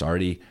election. It's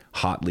already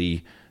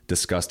hotly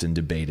discussed and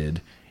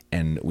debated,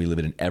 and we live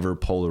in an ever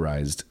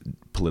polarized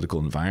political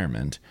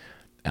environment.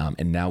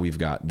 And now we've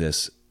got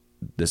this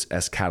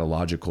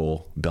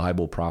eschatological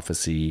Bible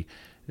prophecy.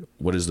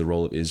 What is the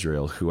role of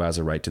Israel? Who has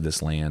a right to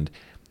this land?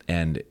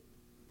 And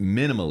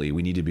minimally,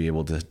 we need to be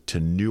able to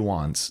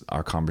nuance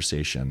our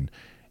conversation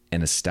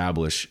and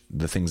establish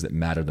the things that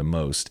matter the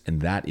most.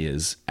 And that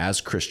is, as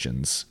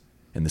Christians,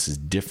 and this is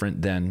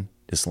different than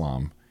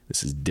Islam,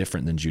 this is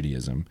different than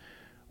Judaism,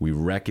 we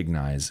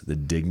recognize the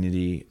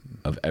dignity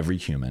of every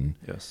human,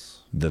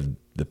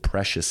 the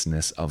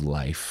preciousness of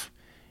life,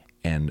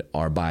 and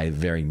are by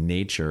very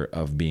nature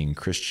of being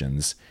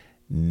Christians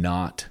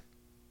not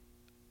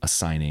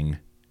assigning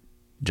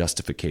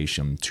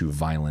justification to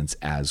violence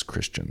as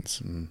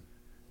Christians. Mm.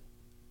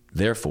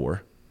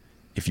 Therefore,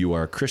 if you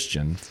are a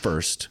Christian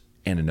first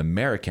and an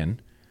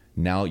American,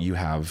 now you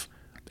have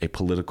a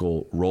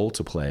political role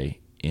to play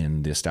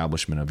in the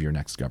establishment of your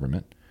next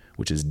government,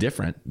 which is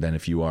different than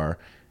if you are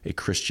a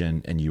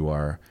Christian and you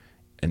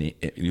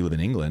live in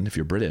England, if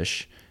you're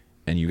British,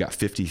 and you got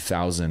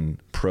 50,000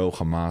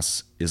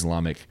 pro-Hamas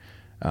Islamic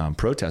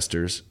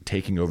protesters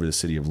taking over the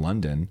city of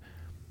London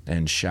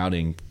and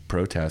shouting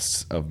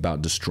protests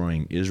about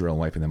destroying Israel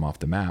and wiping them off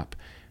the map,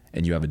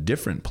 and you have a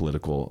different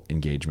political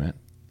engagement.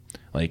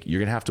 Like, you're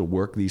going to have to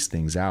work these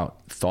things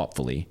out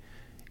thoughtfully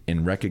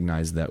and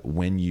recognize that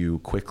when you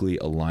quickly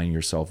align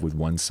yourself with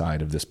one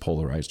side of this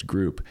polarized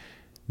group,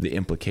 the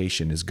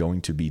implication is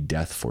going to be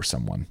death for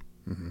someone.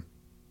 Mm-hmm.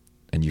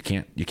 And you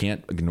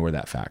can't ignore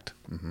that fact.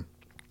 Mm-hmm.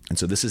 And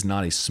so this is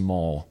not a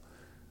small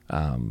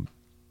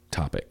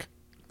topic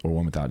or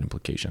one without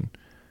implication.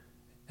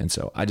 And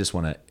so I just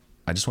want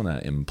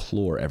to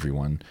implore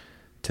everyone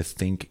to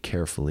think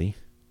carefully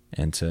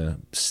and to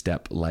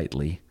step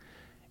lightly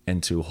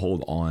and to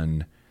hold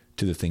on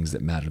to the things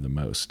that matter the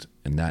most.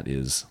 And that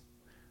is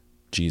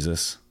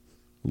Jesus,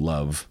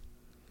 love,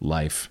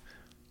 life,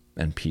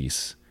 and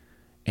peace.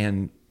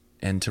 And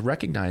to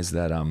recognize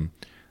that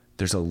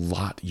there's a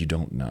lot you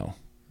don't know.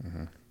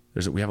 Mm-hmm.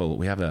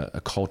 We have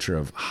a culture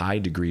of high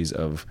degrees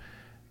of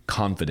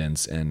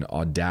confidence and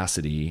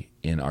audacity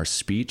in our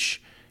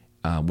speech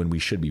when we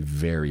should be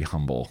very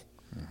humble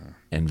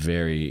and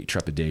very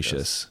trepidatious.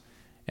 Yes.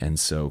 And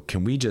so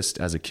can we just,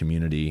 as a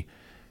community,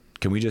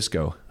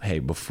 go, hey,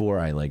 before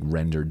I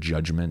render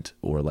judgment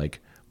or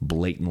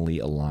blatantly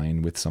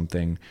align with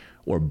something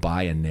or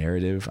buy a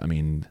narrative? I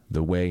mean,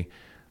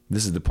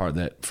 this is the part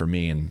that for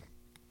me, and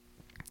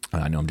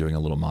I know I'm doing a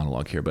little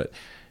monologue here, but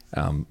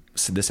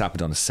so this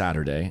happened on a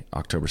Saturday,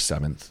 October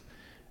 7th.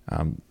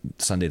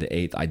 Sunday the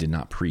 8th, I did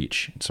not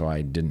preach, so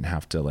I didn't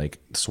have to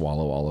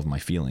swallow all of my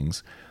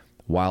feelings.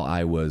 While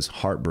I was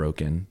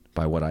heartbroken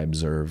by what I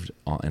observed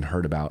and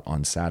heard about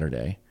on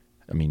Saturday,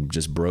 I mean,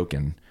 just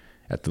broken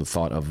at the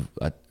thought of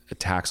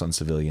attacks on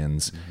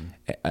civilians,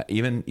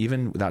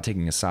 even without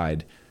taking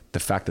aside the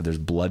fact that there's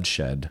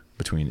bloodshed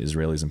between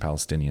Israelis and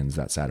Palestinians,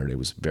 that Saturday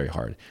was very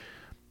hard.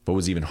 What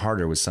was even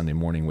harder was Sunday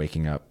morning,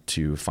 waking up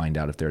to find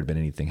out if there had been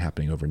anything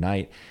happening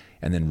overnight,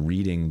 and then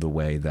reading the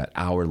way that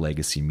our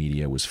legacy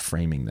media was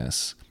framing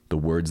this, the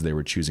words they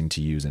were choosing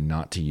to use and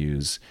not to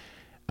use.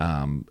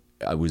 I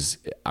was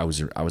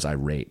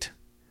irate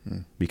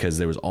because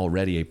there was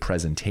already a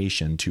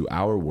presentation to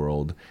our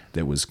world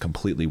that was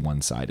completely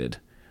one-sided.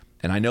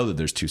 And I know that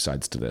there's two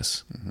sides to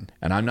this. Mm-hmm.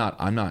 And I'm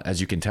not,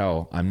 as you can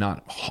tell, I'm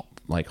not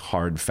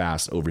hard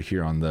fast over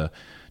here on the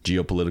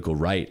geopolitical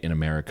right in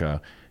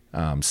America,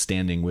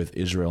 standing with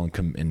Israel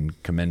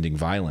and commending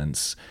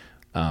violence.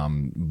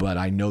 But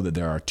I know that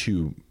there are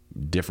two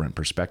different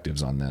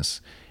perspectives on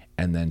this.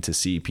 And then to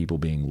see people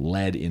being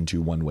led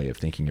into one way of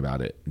thinking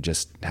about it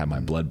just had my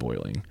blood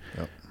boiling.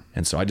 Yep.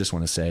 And so I just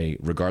want to say,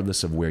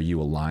 regardless of where you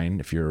align,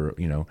 if you're,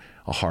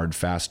 a hard,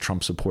 fast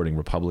Trump supporting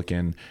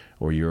Republican,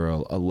 or you're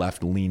a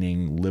left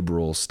leaning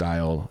liberal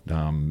style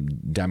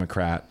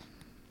Democrat,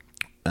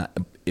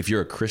 if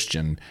you're a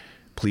Christian,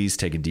 please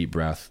take a deep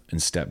breath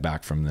and step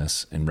back from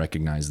this and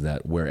recognize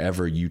that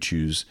wherever you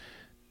choose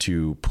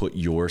to put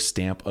your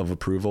stamp of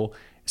approval,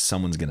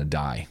 someone's going to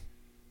die.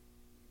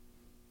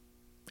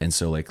 And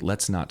so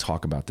let's not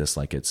talk about this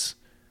like it's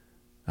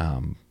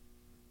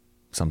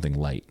something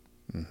light.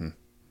 Mm-hmm.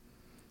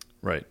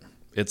 Right.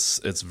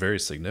 It's very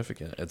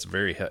significant.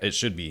 It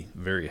should be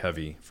very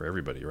heavy for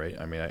everybody, right?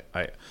 I mean,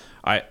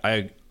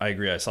 I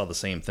agree. I saw the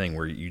same thing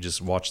where you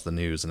just watch the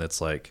news and it's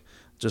like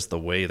just the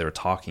way they're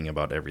talking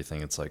about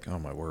everything. It's like, oh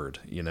my word,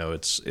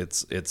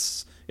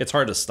 it's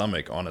hard to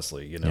stomach,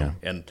 honestly, Yeah.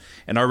 and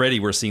already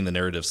we're seeing the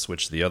narrative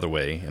switch the other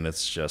way, and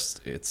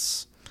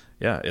it's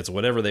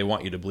whatever they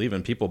want you to believe,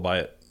 and people buy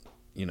it,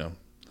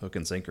 hook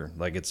and sinker.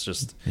 Like it's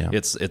just,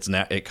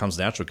 it comes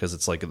natural because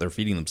it's like they're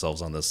feeding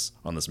themselves on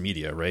this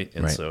media, right?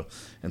 And so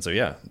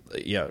yeah,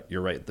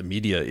 you're right. The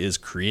media is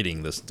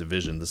creating this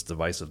division, this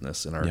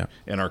divisiveness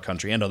in our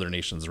country and other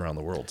nations around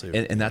the world too.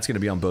 And that's going to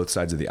be on both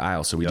sides of the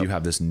aisle. So we do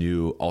have this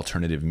new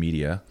alternative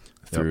media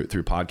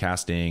through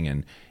podcasting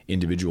and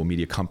individual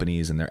media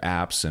companies and their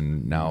apps,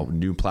 and now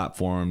new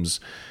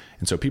platforms.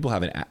 And so people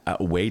have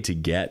a way to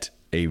get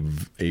a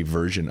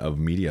version of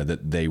media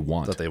that they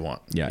want.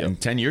 Yeah. Yep. And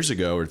 10 years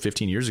ago or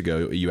 15 years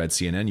ago, you had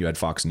CNN, you had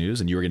Fox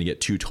News, and you were going to get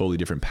two totally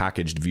different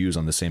packaged views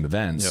on the same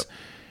events. Yep.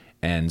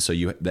 And so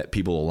that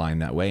people align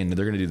that way, and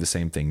they're going to do the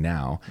same thing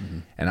now. Mm-hmm.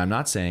 And I'm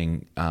not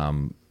saying I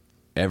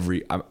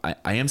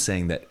am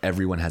saying that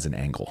everyone has an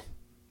angle.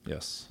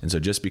 Yes. And so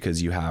just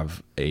because you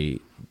have a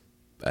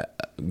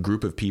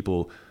group of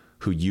people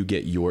who you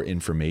get your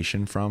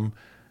information from,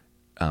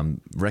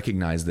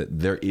 recognize that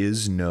there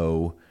is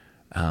no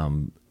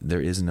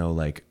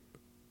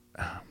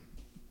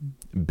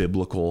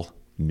biblical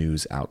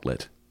news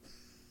outlet.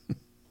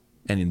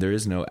 And there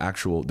is no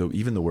actual, though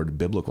even the word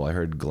biblical, I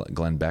heard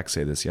Glenn Beck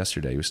say this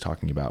yesterday. He was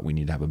talking about we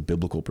need to have a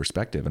biblical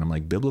perspective. And I'm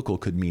like, biblical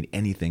could mean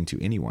anything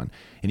to anyone.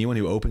 Anyone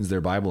who opens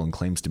their Bible and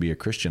claims to be a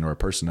Christian or a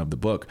person of the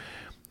book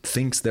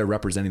thinks they're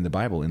representing the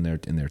Bible in their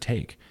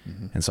take.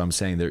 Mm-hmm. And so I'm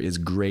saying there is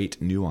great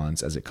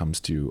nuance as it comes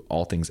to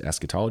all things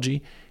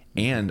eschatology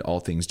and all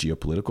things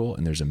geopolitical.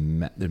 And there's a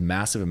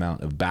massive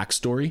amount of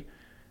backstory.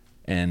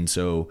 And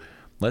so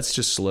let's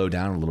just slow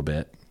down a little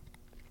bit.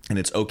 And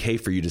it's okay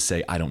for you to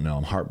say, I don't know.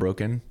 I'm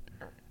heartbroken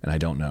and I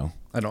don't know.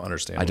 I don't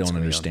understand. I don't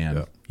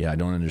understand. Yeah, I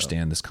don't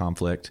understand this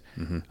conflict.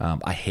 Mm-hmm.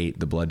 I hate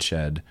the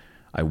bloodshed.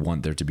 I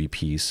want there to be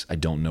peace. I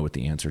don't know what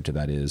the answer to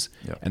that is.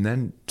 Yep. And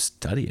then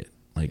study it.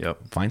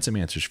 Find some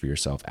answers for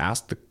yourself.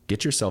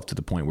 Get yourself to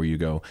the point where you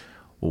go,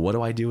 well, what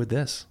do I do with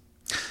this?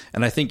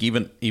 And I think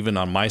even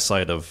on my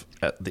side of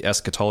the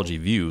eschatology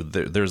view,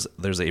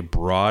 there's a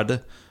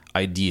broad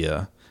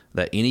idea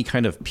that any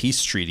kind of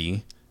peace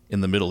treaty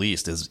in the Middle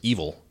East is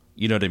evil.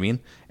 You know what I mean?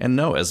 And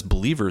no, as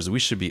believers, we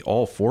should be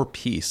all for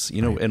peace.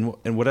 Right.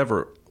 And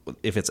whatever,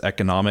 if it's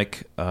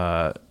economic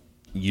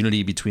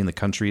unity between the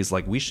countries,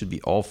 like we should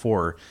be all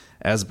for,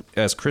 as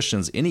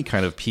Christians, any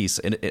kind of peace.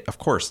 And of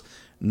course,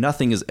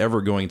 nothing is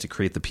ever going to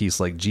create the peace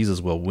like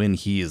Jesus will when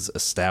he is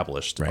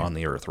established on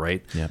the earth,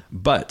 right? Yeah.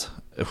 But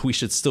we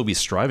should still be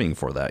striving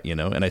for that,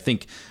 And I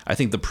think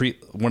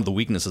one of the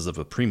weaknesses of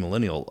a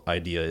premillennial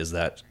idea is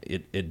that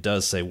it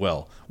does say,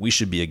 well, we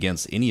should be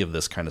against any of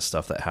this kind of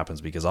stuff that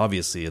happens because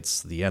obviously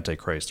it's the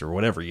Antichrist or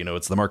whatever,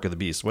 it's the mark of the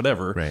beast,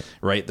 whatever,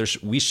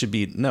 right? We should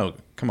be, no,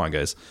 come on,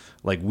 guys.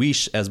 Like we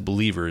as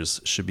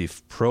believers should be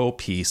pro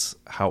peace,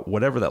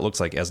 whatever that looks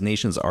like, as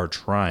nations are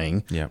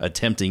trying,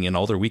 attempting in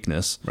all their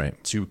weakness,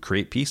 to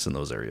create peace in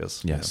those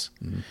areas. Yes,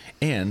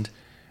 and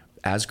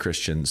as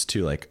Christians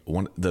too, like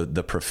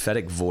the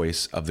prophetic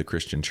voice of the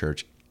Christian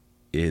church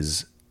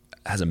has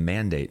a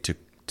mandate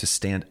to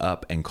stand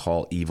up and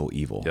call evil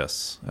evil,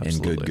 yes,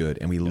 absolutely. And good,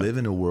 and we live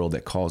in a world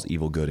that calls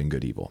evil good and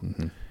good evil.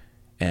 Mm-hmm.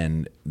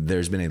 And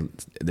there's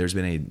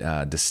been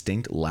a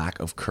distinct lack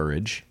of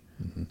courage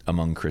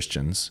among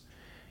Christians.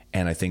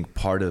 And I think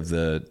part of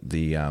the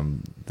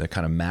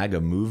kind of MAGA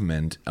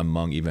movement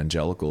among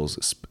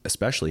evangelicals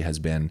especially has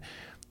been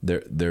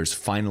there's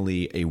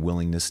finally a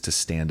willingness to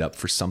stand up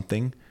for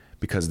something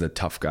because the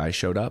tough guy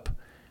showed up.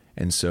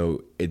 And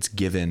so it's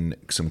given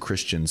some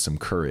Christians some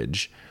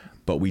courage,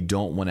 but we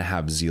don't want to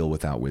have zeal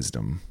without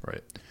wisdom.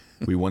 Right.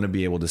 We want to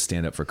be able to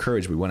stand up for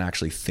courage. We want to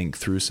actually think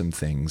through some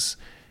things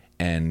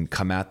and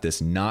come at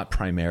this not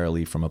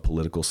primarily from a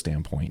political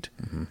standpoint,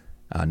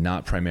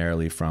 not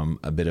primarily from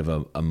a bit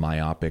of a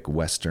myopic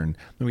Western.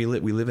 We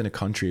live in a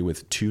country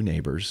with two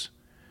neighbors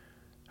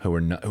who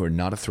are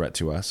not a threat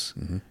to us,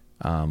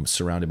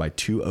 surrounded by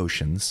two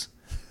oceans,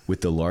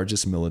 with the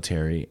largest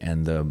military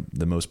and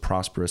the most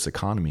prosperous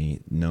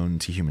economy known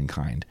to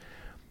humankind.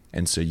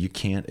 And so you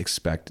can't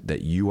expect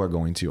that you are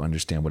going to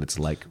understand what it's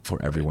like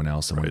for everyone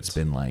else and what it's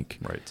been like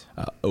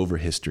over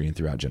history and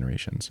throughout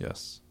generations.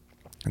 Yes.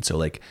 And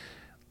so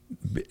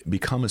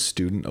become a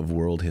student of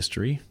world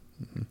history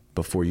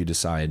before you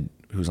decide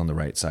who's on the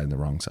right side and the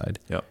wrong side.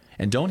 Yep.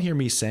 And don't hear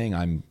me saying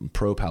I'm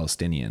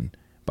pro-Palestinian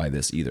by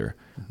this either.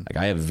 Like,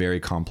 I have very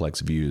complex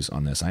views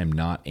on this. I am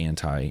not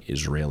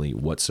anti-Israeli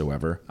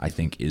whatsoever. I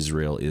think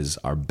Israel is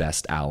our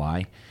best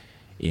ally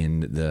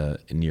in the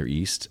Near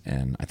East,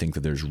 and I think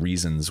that there's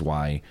reasons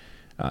why.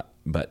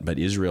 But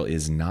Israel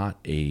is not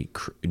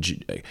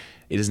it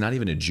is not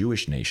even a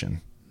Jewish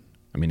nation.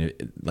 I mean,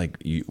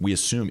 we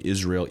assume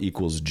Israel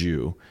equals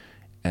Jew,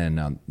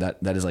 and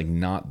that is like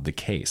not the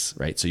case,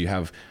 right? So you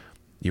have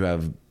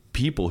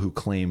people who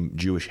claim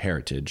Jewish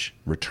heritage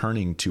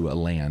returning to a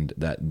land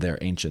that their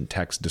ancient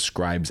text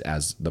describes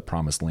as the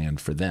promised land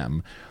for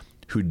them,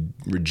 who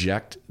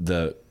reject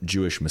the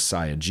Jewish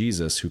Messiah,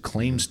 Jesus, who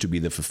claims to be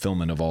the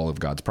fulfillment of all of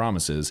God's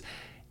promises,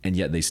 and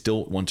yet they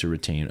still want to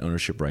retain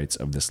ownership rights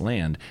of this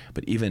land.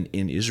 But even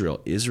in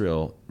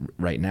Israel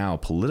right now,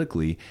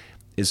 politically,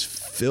 is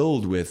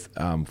filled with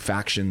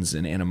factions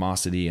and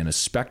animosity and a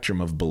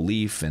spectrum of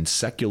belief, and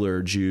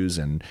secular Jews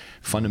and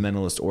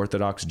fundamentalist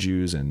Orthodox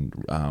Jews and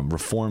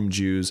Reform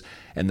Jews,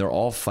 and they're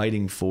all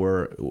fighting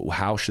for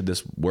how should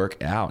this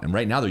work out. And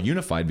right now they're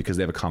unified because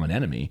they have a common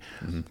enemy.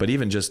 But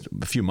even just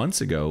a few months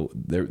ago,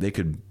 they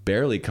could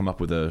barely come up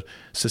with a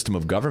system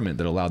of government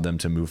that allowed them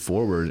to move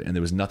forward, and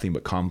there was nothing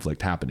but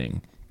conflict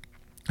happening.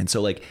 And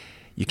so, like,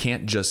 you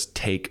can't just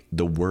take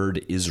the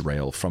word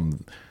Israel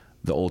from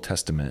the Old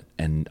Testament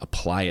and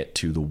apply it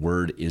to the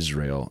word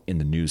Israel in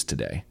the news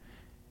today.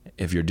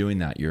 If you're doing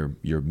that,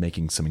 you're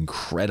making some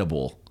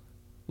incredible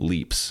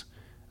leaps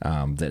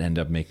that end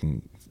up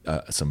making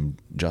some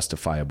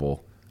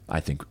justifiable, I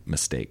think,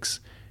 mistakes.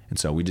 And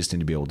so we just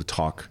need to be able to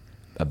talk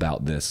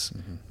about this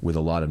with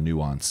a lot of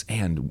nuance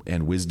and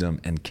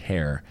wisdom and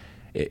care.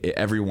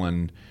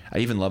 Everyone, I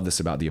even love this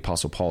about the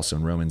Apostle Paul. So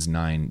in Romans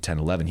 9, 10,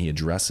 11, he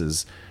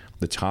addresses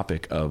the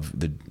topic of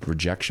the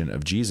rejection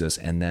of Jesus,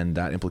 and then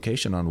that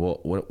implication on, well,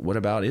 what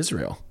about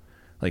Israel?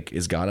 Like,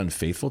 is God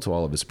unfaithful to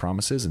all of his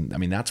promises? And I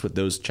mean, that's what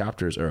those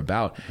chapters are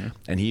about.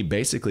 And he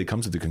basically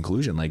comes to the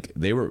conclusion, like,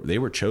 they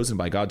were chosen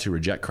by God to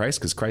reject Christ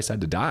because Christ had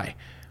to die.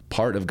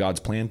 Part of God's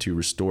plan to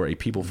restore a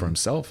people for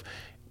himself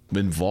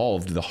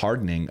involved the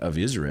hardening of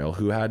Israel,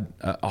 who had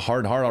a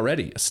hard heart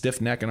already, a stiff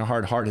neck and a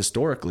hard heart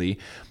historically.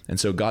 And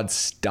so God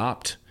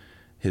stopped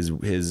his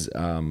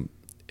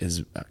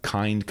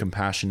kind,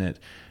 compassionate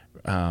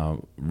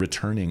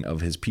returning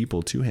of his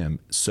people to him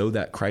so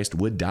that Christ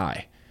would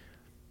die.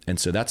 And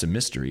so that's a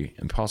mystery.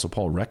 And Apostle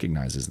Paul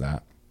recognizes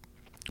that.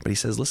 But he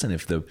says, listen,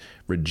 if the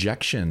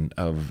rejection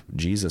of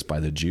Jesus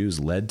by the Jews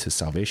led to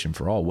salvation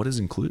for all, what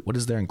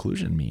does their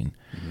inclusion mean?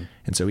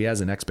 And so he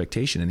has an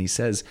expectation, and he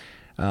says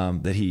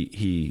that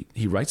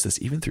he writes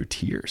this even through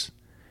tears.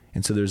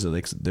 And so there's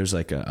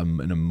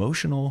an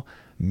emotional,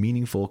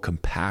 meaningful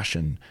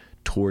compassion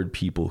toward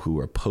people who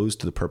are opposed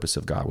to the purpose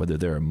of God, whether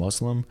they're a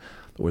Muslim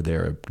or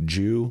they're a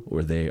Jew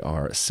or they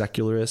are a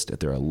secularist, if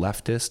they're a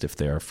leftist, if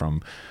they're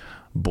from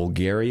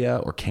Bulgaria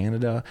or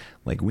Canada.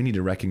 Like, we need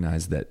to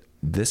recognize that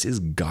this is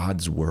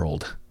God's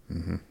world.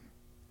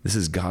 This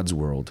is God's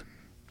world.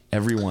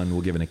 Everyone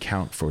will give an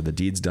account for the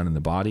deeds done in the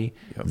body.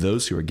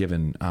 Those who are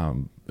given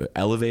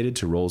elevated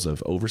to roles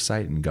of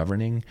oversight and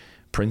governing,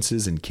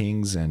 princes and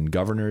kings and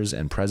governors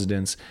and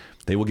presidents,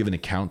 they will give an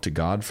account to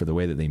God for the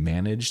way that they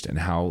managed and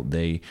how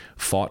they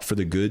fought for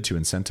the good to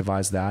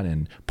incentivize that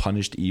and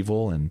punished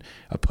evil and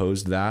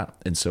opposed that.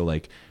 And so,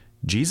 like,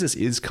 Jesus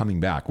is coming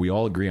back. We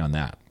all agree on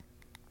that.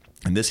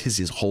 And this is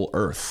his whole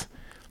earth.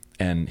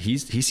 And he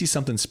sees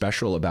something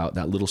special about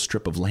that little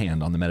strip of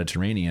land on the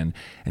Mediterranean,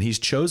 and he's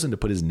chosen to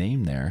put his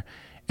name there.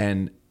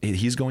 And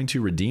he's going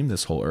to redeem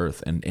this whole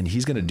earth. And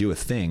he's going to do a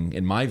thing,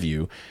 in my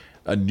view,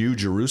 a new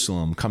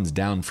Jerusalem comes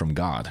down from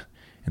God.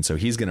 And so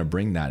he's going to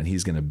bring that, and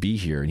he's going to be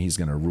here, and he's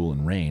going to rule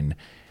and reign.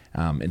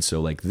 And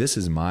so, like, this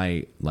is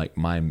my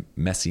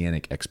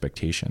messianic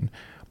expectation.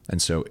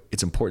 And so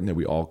it's important that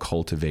we all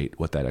cultivate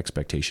what that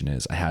expectation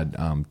is. I had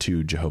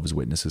 2 Jehovah's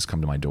Witnesses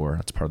come to my door.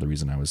 That's part of the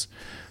reason I was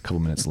a couple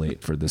minutes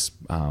late for this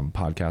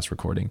podcast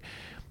recording,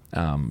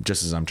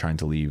 just as I'm trying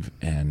to leave.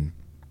 And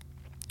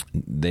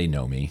they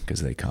know me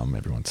because they come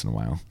every once in a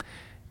while.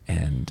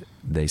 And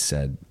they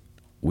said,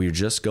 we're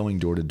just going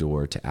door to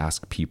door to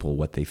ask people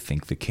what they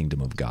think the kingdom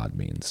of God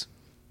means.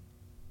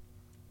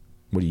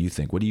 What do you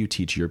think? What do you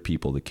teach your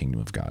people the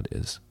kingdom of God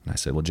is? And I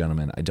said, well,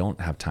 gentlemen, I don't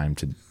have time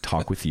to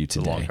talk with you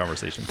today. It's a long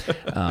conversation.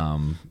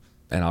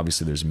 And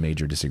obviously there's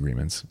major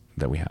disagreements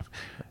that we have.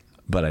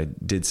 But I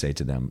did say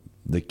to them,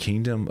 the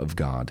kingdom of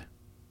God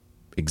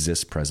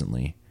exists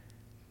presently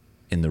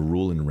in the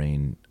rule and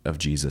reign of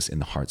Jesus in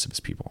the hearts of his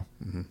people.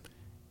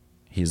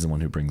 He's the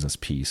one who brings us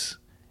peace,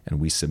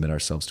 and we submit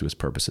ourselves to his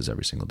purposes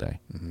every single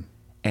day.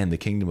 And the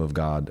kingdom of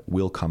God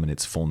will come in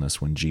its fullness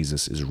when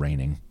Jesus is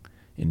reigning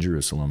in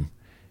Jerusalem,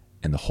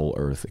 and the whole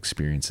earth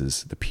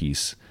experiences the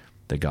peace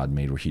that God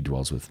made where he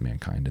dwells with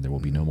mankind, and there will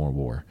be no more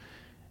war,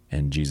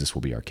 and Jesus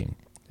will be our king.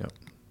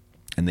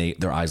 And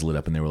their eyes lit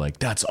up, and they were like,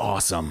 that's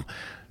awesome.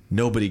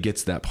 Nobody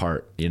gets that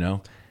part, you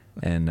know?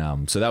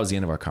 And so that was the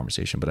end of our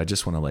conversation. But I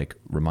just want to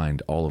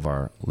remind all of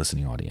our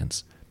listening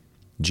audience,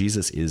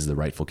 Jesus is the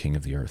rightful king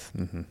of the earth.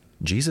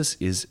 Jesus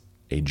is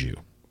a Jew.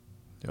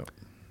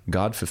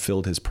 God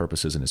fulfilled his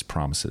purposes and his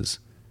promises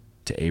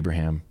to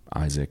Abraham,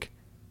 Isaac,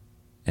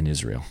 and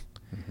Israel.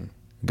 Mm-hmm.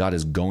 God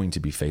is going to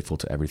be faithful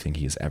to everything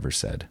he has ever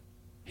said.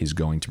 He's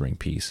going to bring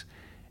peace.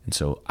 And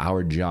so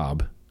our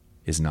job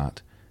is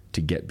not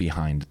to get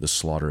behind the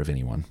slaughter of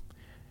anyone.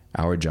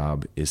 Our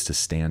job is to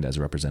stand as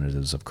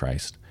representatives of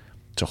Christ,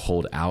 to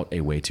hold out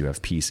a way to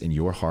have peace in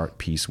your heart,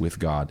 peace with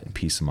God, and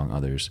peace among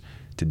others,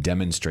 to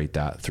demonstrate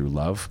that through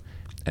love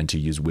and to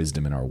use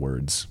wisdom in our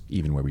words,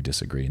 even where we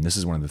disagree. And this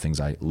is one of the things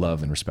I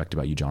love and respect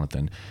about you,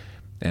 Jonathan.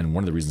 And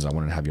one of the reasons I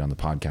wanted to have you on the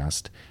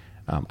podcast,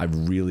 I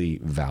really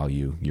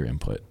value your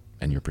input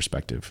and your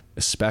perspective,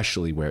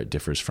 especially where it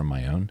differs from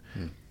my own.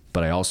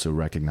 But I also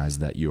recognize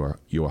that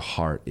your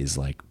heart is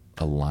like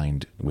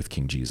aligned with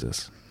King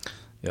Jesus.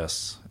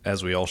 Yes,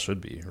 as we all should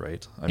be,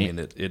 right? I mean,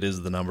 it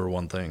is the number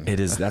one thing. It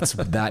is.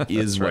 That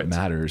is what right.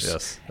 matters.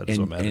 Yes, that is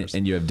what matters.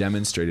 And you have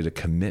demonstrated a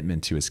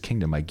commitment to his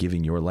kingdom by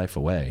giving your life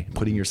away,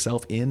 putting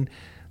yourself in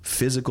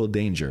physical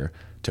danger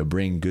to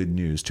bring good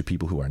news to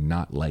people who are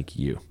not like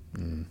you.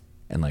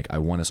 And like, I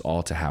want us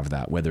all to have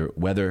that,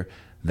 whether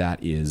that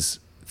is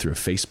through a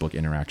Facebook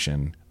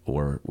interaction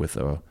or with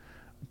a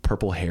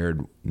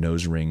purple-haired,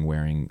 nose ring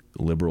wearing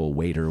liberal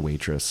waiter,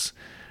 waitress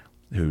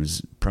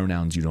whose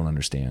pronouns you don't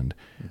understand.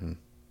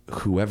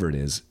 Whoever it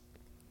is,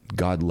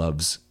 God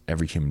loves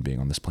every human being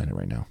on this planet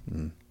right now.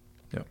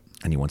 Yep.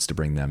 And he wants to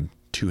bring them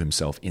to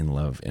himself in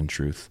love and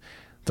truth.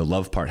 The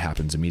love part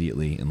happens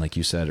immediately. And like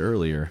you said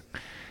earlier,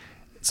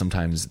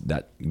 sometimes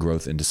that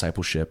growth in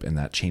discipleship and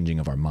that changing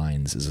of our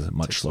minds is a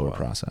much slower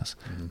process.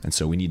 And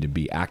so we need to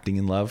be acting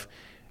in love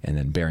and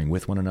then bearing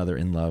with one another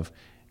in love,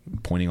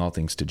 pointing all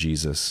things to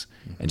Jesus,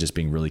 and just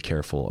being really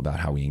careful about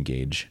how we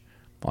engage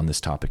on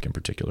this topic in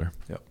particular.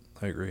 Yep,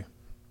 I agree.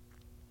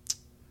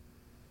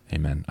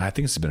 Amen. I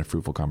think this has been a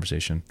fruitful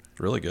conversation.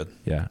 Really good.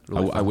 Yeah.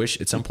 Really I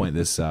wish at some point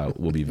this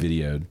will be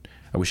videoed.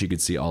 I wish you could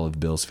see all of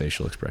Bill's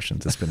facial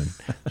expressions. It's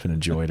been a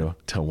joy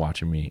to watch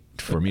for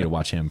me to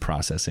watch him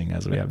processing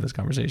as we have this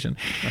conversation.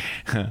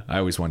 I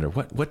always wonder,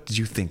 what did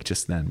you think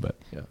just then? But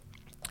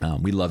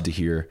we love to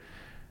hear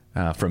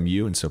from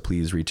you. And so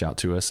please reach out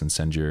to us and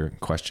send your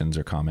questions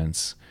or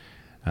comments.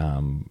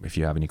 If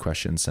you have any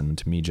questions, send them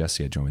to me,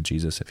 Jesse at Join with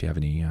Jesus. If you have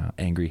any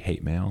angry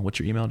hate mail, what's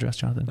your email address,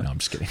 Jonathan? No, I'm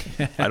just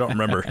kidding. I don't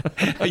remember.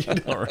 You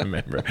don't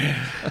remember.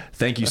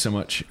 Thank you so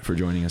much for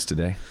joining us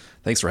today.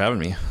 Thanks for having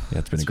me. Yeah,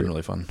 it's been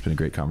really fun. It's been a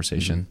great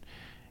conversation.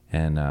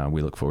 And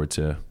we look forward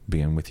to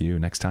being with you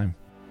next time.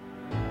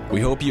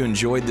 We hope you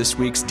enjoyed this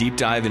week's deep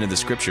dive into the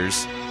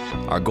scriptures.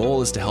 Our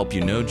goal is to help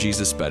you know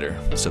Jesus better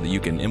so that you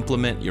can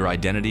implement your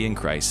identity in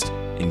Christ,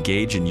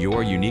 engage in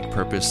your unique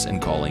purpose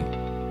and calling,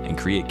 and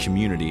create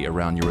community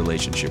around your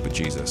relationship with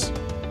Jesus.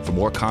 For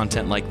more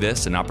content like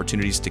this and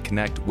opportunities to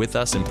connect with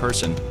us in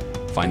person,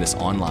 find us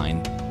online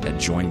at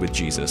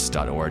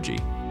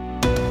joinwithjesus.org.